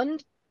Vivian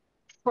Lund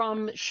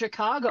from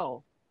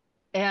Chicago,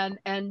 and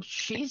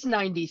she's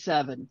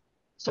 97.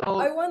 So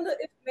I wonder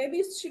if maybe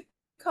it's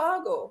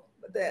Chicago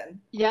then.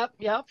 Yep.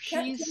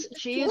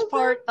 She is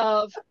part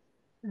of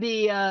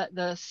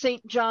the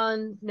St.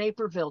 John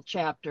Naperville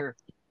chapter,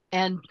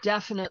 and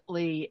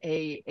definitely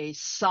a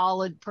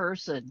solid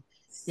person.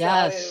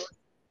 Yes.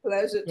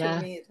 Pleasure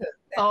to meet her.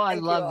 I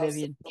love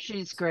Vivian.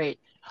 She's great.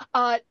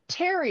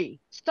 Terry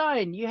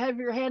Stein, you have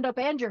your hand up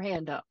and your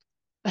hand up.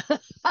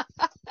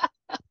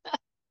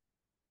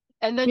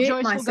 And then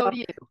Joyce will go to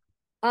you.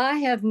 I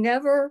have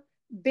never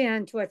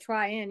been to a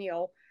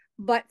triennial,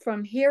 but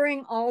from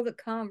hearing all the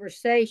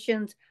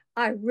conversations,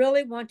 I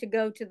really want to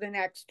go to the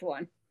next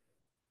one.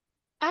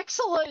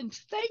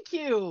 Excellent. Thank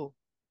you.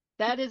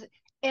 That is,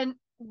 and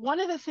one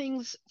of the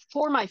things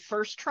for my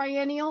first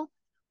triennial,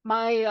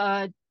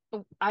 I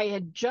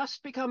had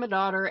just become a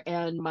daughter,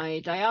 and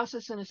my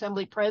diocesan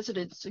assembly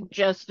president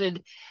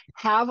suggested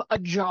have a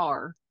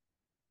jar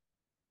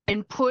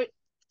and put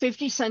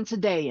 50 cents a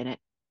day in it.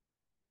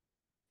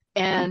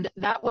 And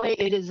that way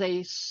it is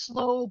a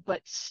slow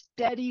but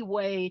steady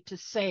way to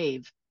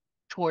save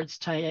towards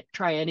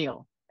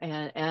triennial.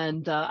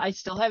 And I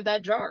still have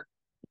that jar.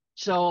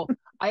 So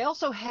I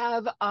also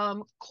have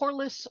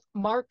Corliss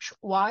March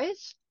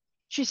Wise.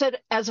 She said,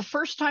 as a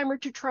first timer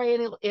to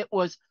triennial, it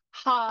was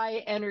high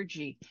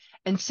energy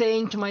and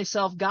saying to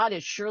myself, God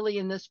is surely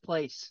in this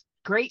place.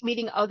 Great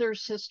meeting other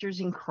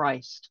sisters in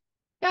Christ.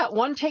 Yeah,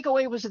 one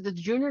takeaway was that the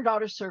junior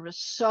daughter service,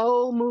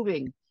 so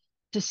moving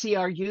to see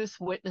our youth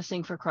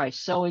witnessing for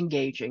Christ, so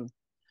engaging.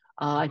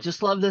 I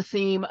just love the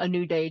theme, A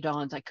New Day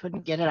Dawns. I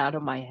couldn't get it out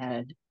of my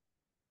head.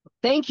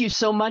 Thank you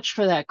so much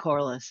for that,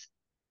 Corliss.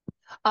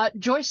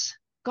 Joyce,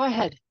 go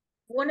ahead.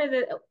 One of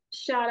the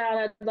shout out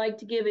I'd like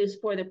to give is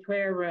for the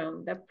prayer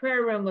room. The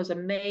prayer room was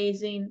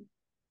amazing.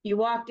 You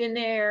walked in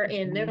there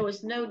and there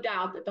was no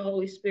doubt that the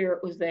Holy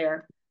Spirit was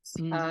there.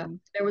 There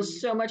was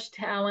so much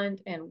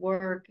talent and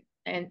work,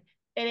 and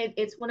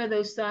it's one of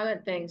those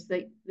silent things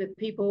that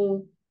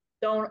people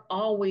don't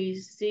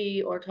always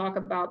see or talk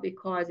about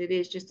because it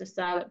is just a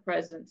silent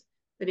presence.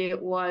 But it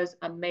was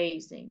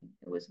amazing.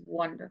 It was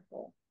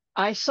wonderful.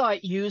 I saw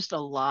it used a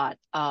lot,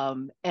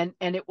 and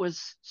it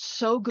was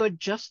so good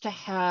just to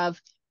have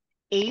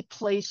a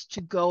place to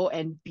go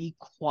and be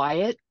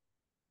quiet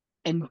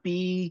and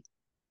be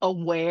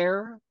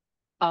aware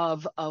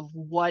of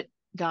what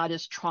God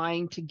is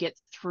trying to get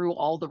through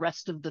all the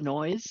rest of the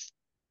noise.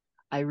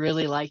 I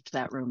really liked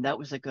that room. That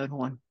was a good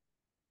one.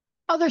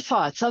 Other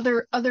thoughts,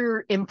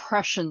 other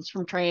impressions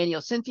from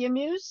triennial. Cynthia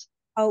Muse?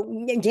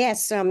 Oh,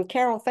 yes.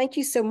 Carol, thank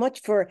you so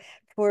much for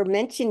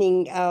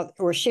mentioning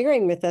or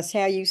sharing with us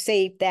how you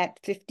saved that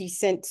 50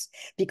 cents,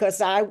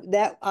 because I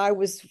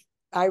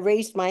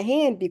raised my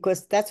hand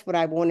because that's what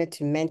I wanted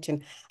to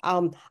mention.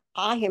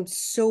 I am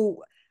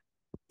so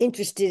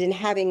interested in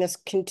having us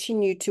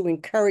continue to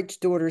encourage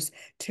daughters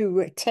to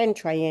attend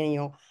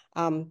triennial.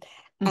 And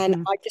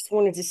I just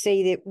wanted to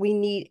say that we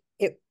need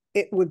it.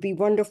 It would be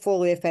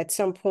wonderful if at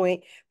some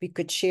point we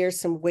could share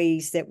some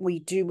ways that we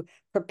do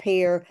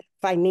prepare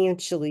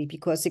financially,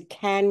 because it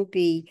can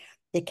be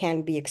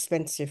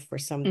expensive for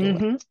some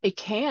daughters. It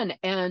can.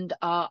 And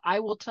I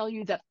will tell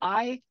you that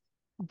I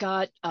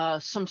got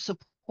some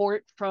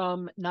support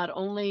from not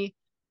only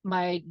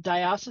my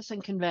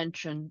diocesan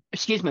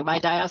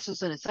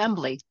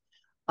assembly.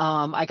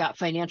 I got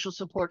financial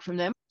support from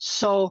them.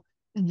 So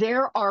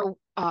there are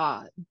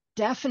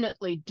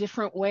definitely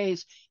different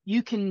ways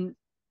you can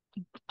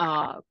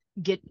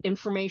get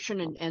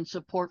information and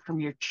support from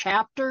your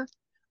chapter,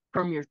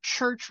 from your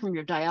church, from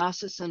your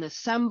diocesan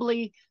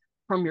assembly,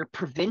 from your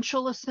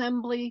provincial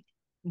assembly.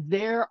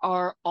 There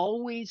are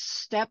always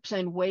steps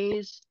and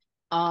ways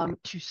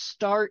to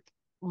start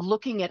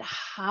looking at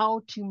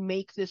how to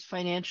make this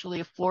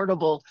financially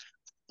affordable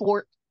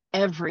for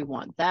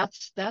everyone.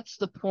 That's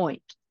the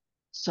point.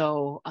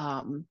 So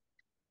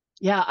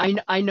yeah,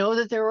 I know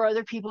that there are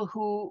other people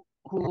who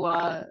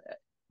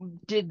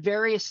did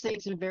various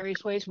things in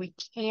various ways. We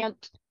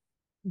can't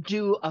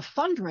do a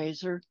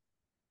fundraiser,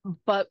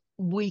 but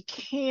we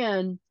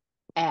can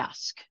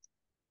ask.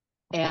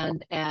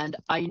 And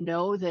I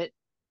know that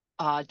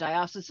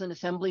diocesan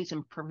assemblies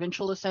and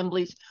provincial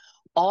assemblies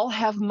all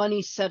have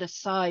money set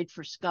aside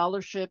for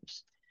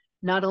scholarships,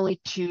 not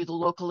only to the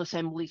local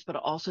assemblies, but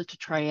also to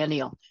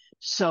triennial.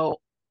 So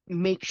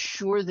make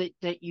sure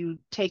that you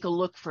take a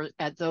look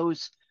at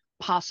those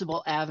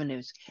possible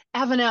avenues.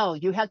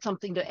 Avenel, you had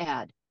something to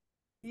add.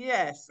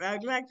 Yes,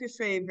 I'd like to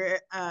say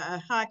a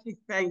hearty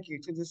thank you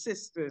to the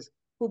sisters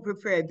who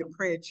prepared the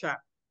prayer chop.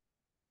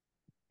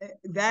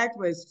 That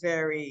was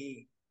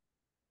very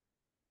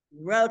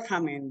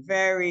welcoming,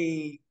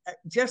 very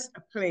just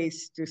a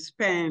place to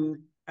spend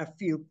a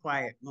few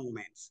quiet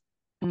moments.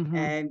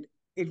 And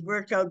it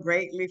worked out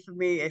greatly for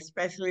me,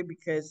 especially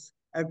because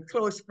a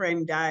close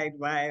friend died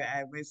while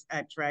I was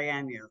at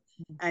Triennial.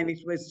 And it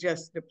was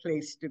just the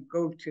place to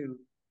go to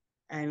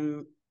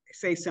and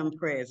say some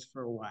prayers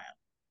for a while.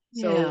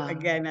 So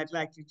again, I'd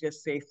like to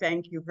just say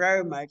thank you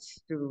very much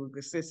to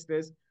the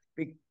sisters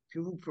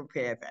who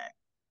prepared that.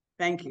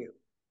 Thank you.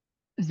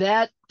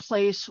 That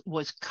place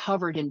was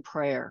covered in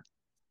prayer.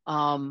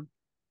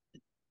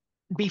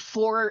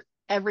 Before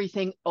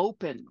everything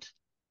opened,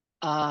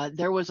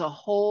 there was a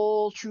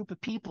whole troop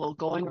of people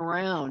going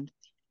around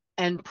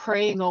and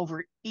praying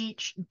over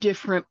each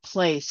different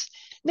place.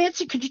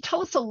 Nancy, could you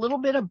tell us a little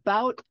bit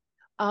about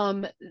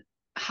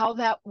how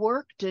that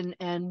worked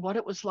and what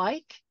it was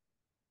like?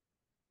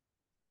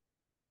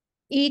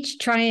 Each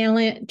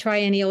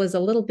triennial is a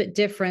little bit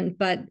different,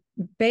 but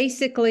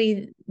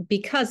basically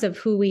because of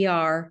who we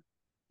are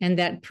and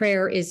that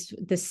prayer is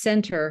the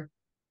center,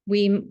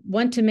 we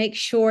want to make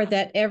sure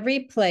that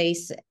every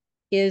place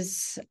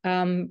is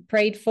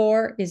prayed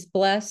for, is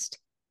blessed,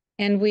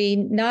 and we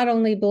not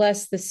only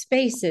bless the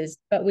spaces,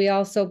 but we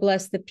also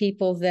bless the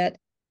people that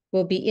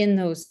will be in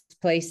those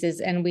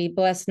places, and we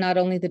bless not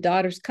only the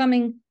daughters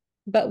coming,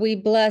 but we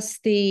bless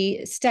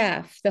the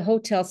staff, the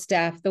hotel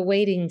staff, the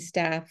waiting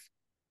staff,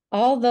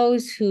 all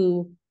those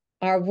who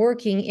are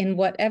working in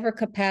whatever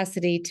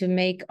capacity to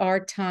make our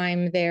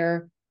time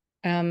there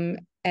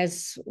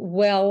as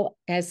well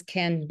as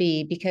can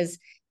be. Because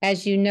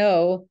as you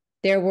know,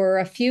 there were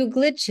a few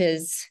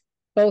glitches,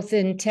 both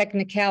in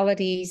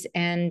technicalities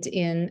and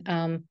in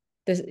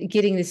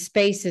getting the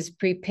spaces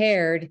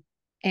prepared.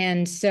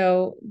 And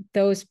so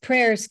those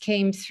prayers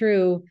came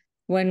through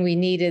when we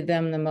needed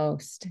them the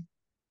most.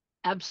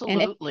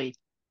 Absolutely.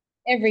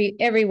 And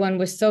everyone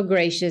was so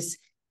gracious.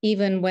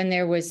 Even when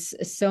there was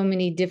so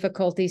many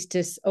difficulties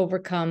to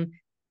overcome,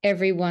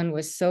 everyone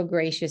was so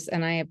gracious,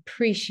 and I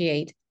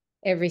appreciate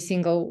every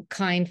single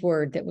kind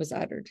word that was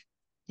uttered.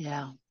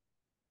 Yeah.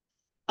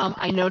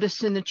 I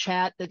noticed in the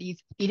chat that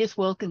Edith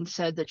Wilkins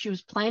said that she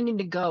was planning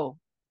to go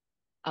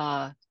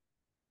for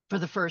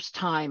the first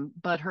time,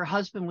 but her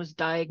husband was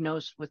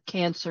diagnosed with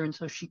cancer, and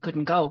so she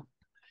couldn't go.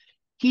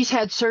 He's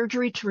had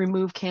surgery to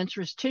remove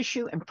cancerous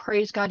tissue, and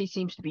praise God, he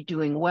seems to be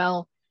doing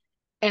well.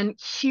 And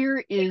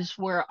here is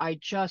where I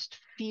just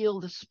feel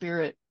the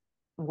Spirit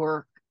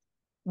work.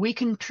 We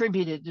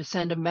contributed to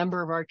send a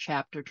member of our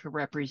chapter to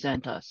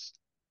represent us.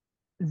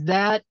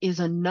 That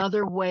is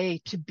another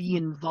way to be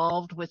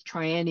involved with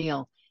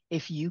Triennial.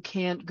 If you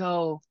can't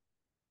go,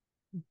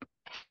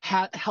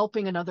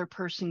 helping another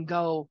person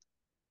go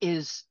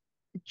is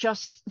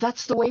just,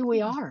 that's the way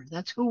we are.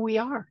 That's who we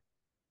are.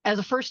 As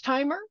a first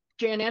timer,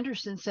 Jan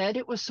Anderson said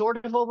it was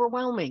sort of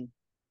overwhelming.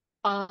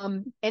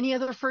 Any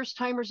other first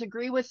timers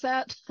agree with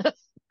that?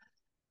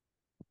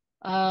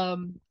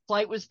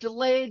 Flight was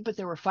delayed, but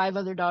there were 5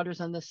 other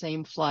daughters on the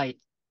same flight.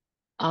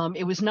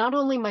 It was not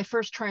only my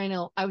first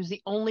triennial, I was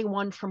the only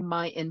one from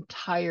my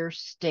entire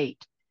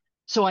state.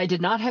 So I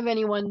did not have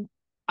anyone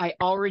I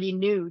already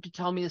knew to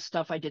tell me the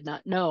stuff I did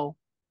not know.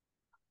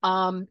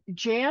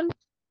 Jan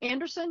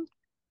Anderson,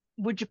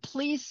 would you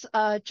please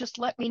just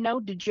let me know,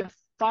 did you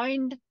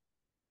find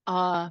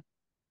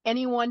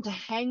anyone to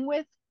hang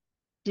with?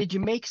 Did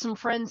you make some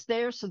friends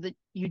there so that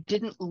you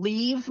didn't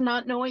leave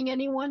not knowing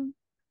anyone?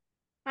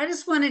 I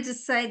just wanted to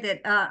say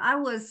that I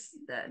was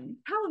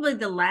probably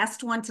the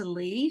last one to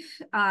leave,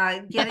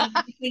 getting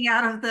everything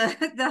out of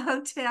the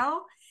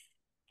hotel.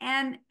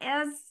 And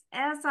as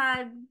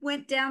I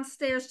went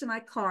downstairs to my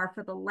car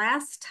for the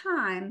last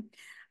time,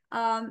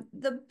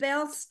 the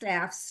bell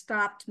staff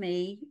stopped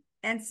me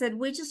and said,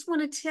 "We just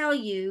want to tell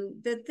you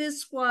that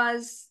this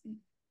was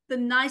the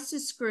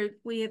nicest group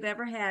we have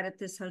ever had at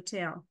this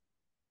hotel."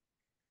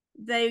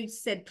 They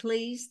said,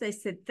 please, they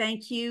said,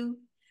 thank you.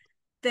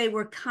 They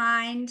were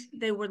kind,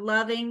 they were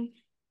loving,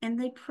 and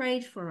they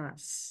prayed for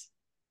us.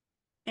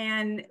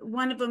 And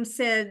one of them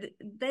said,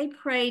 they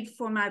prayed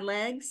for my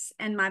legs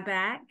and my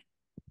back,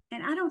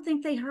 and I don't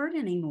think they hurt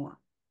anymore.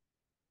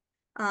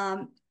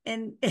 And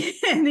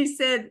he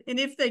said, and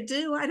if they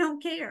do, I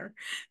don't care,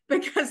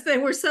 because they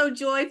were so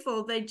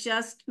joyful. They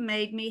just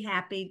made me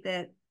happy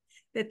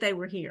that they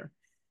were here.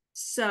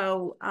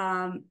 So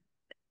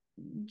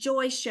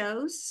joy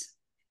shows.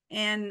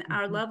 And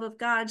our love of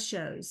God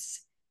shows.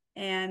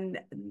 And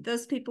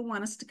those people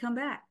want us to come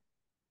back.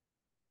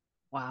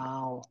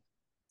 Wow.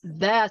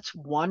 That's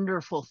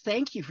wonderful.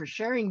 Thank you for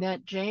sharing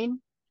that, Jane.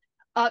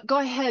 Go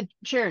ahead,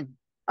 Sharon.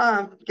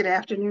 Good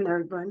afternoon,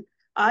 everyone.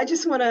 I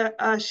just want to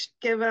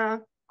give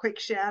a quick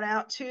shout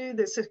out to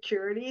the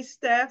security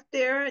staff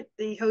there at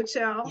the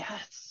hotel.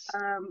 Yes.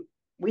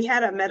 We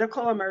had a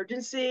medical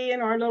emergency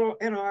in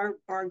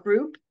our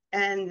group,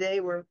 and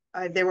they were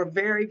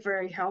very,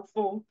 very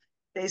helpful.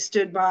 They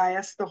stood by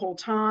us the whole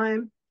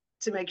time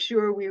to make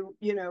sure we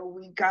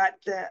got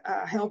the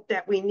help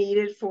that we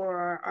needed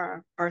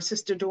for our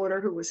sister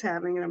daughter who was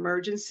having an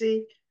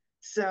emergency.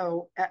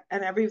 So,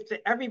 and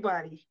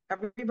everybody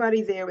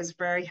there was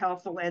very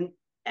helpful,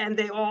 and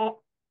they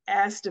all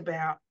asked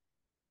about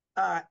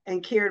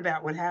and cared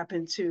about what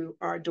happened to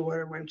our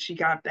daughter when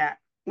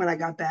I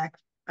got back.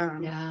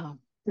 Yeah.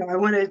 So I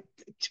wanted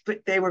to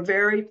they were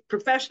very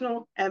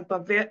professional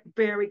but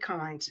very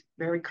kind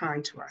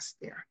to us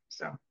there.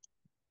 So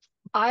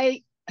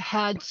I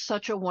had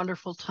such a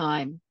wonderful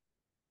time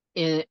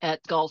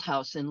at Galt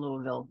House in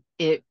Louisville.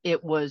 It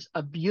was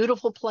a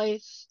beautiful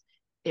place.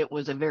 It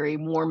was a very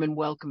warm and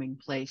welcoming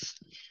place.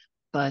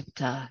 But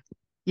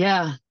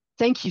yeah,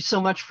 thank you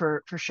so much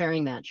for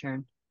sharing that,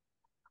 Sharon.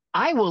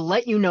 I will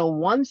let you know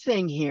one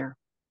thing here,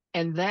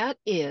 and that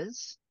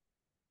is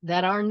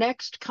that our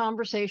next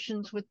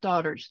Conversations with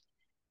Daughters,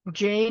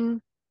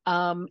 Jane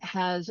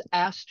has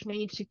asked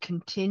me to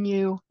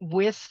continue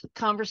with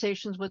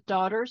Conversations with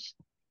Daughters,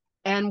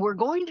 and we're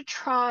going to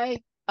try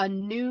a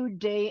new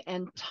day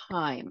and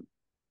time.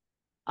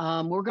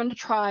 We're going to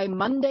try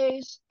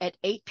Mondays at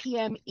 8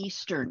 p.m.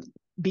 Eastern,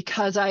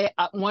 because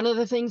one of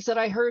the things that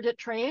I heard at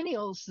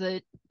Triennials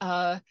that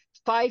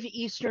 5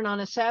 Eastern on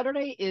a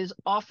Saturday is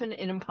often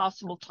an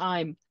impossible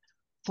time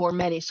for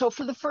many. So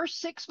for the first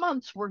 6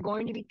 months, we're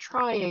going to be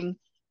trying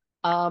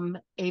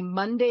a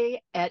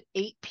Monday at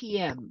 8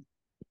 p.m.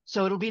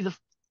 So it'll be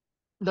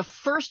the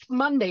first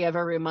Monday of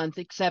every month,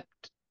 except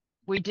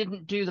we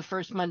didn't do the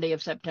first Monday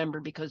of September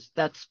because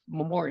that's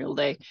Memorial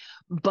Day,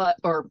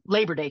 or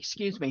Labor Day,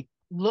 excuse me.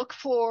 Look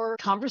for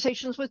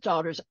Conversations with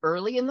Daughters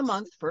early in the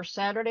month, first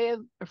Monday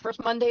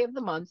of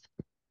the month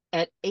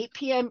at 8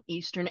 p.m.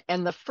 Eastern.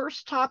 And the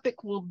first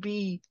topic will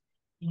be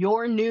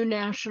your new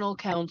national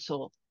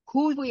council,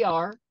 who we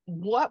are,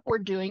 what we're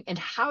doing, and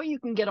how you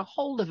can get a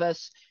hold of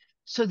us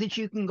so that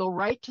you can go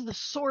right to the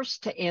source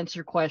to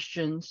answer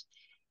questions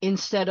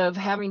instead of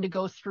having to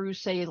go through,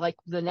 say, like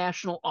the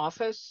national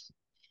office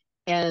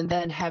and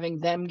then having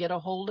them get a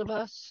hold of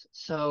us.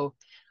 So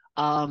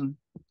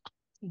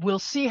we'll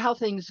see how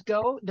things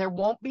go. There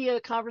won't be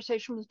a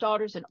Conversation with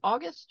Daughters in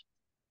August,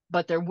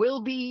 but there will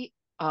be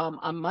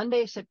on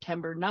Monday,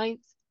 September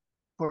 9th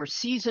for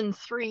season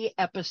 3,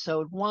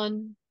 episode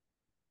 1.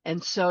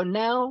 And so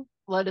now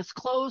let us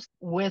close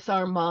with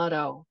our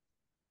motto.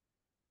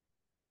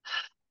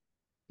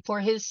 For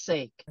his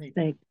sake,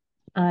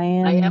 I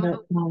am the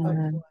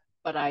one,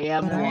 but I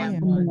am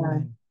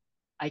one.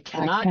 I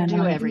cannot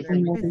do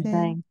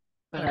everything,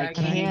 but I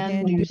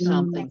can do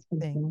something.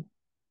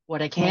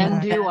 What I can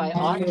do, I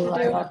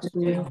ought to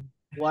do.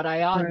 What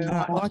I ought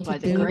to, by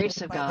the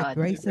grace of God,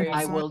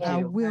 I will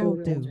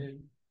do.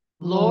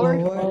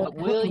 Lord, what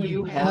will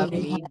you have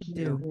me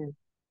do?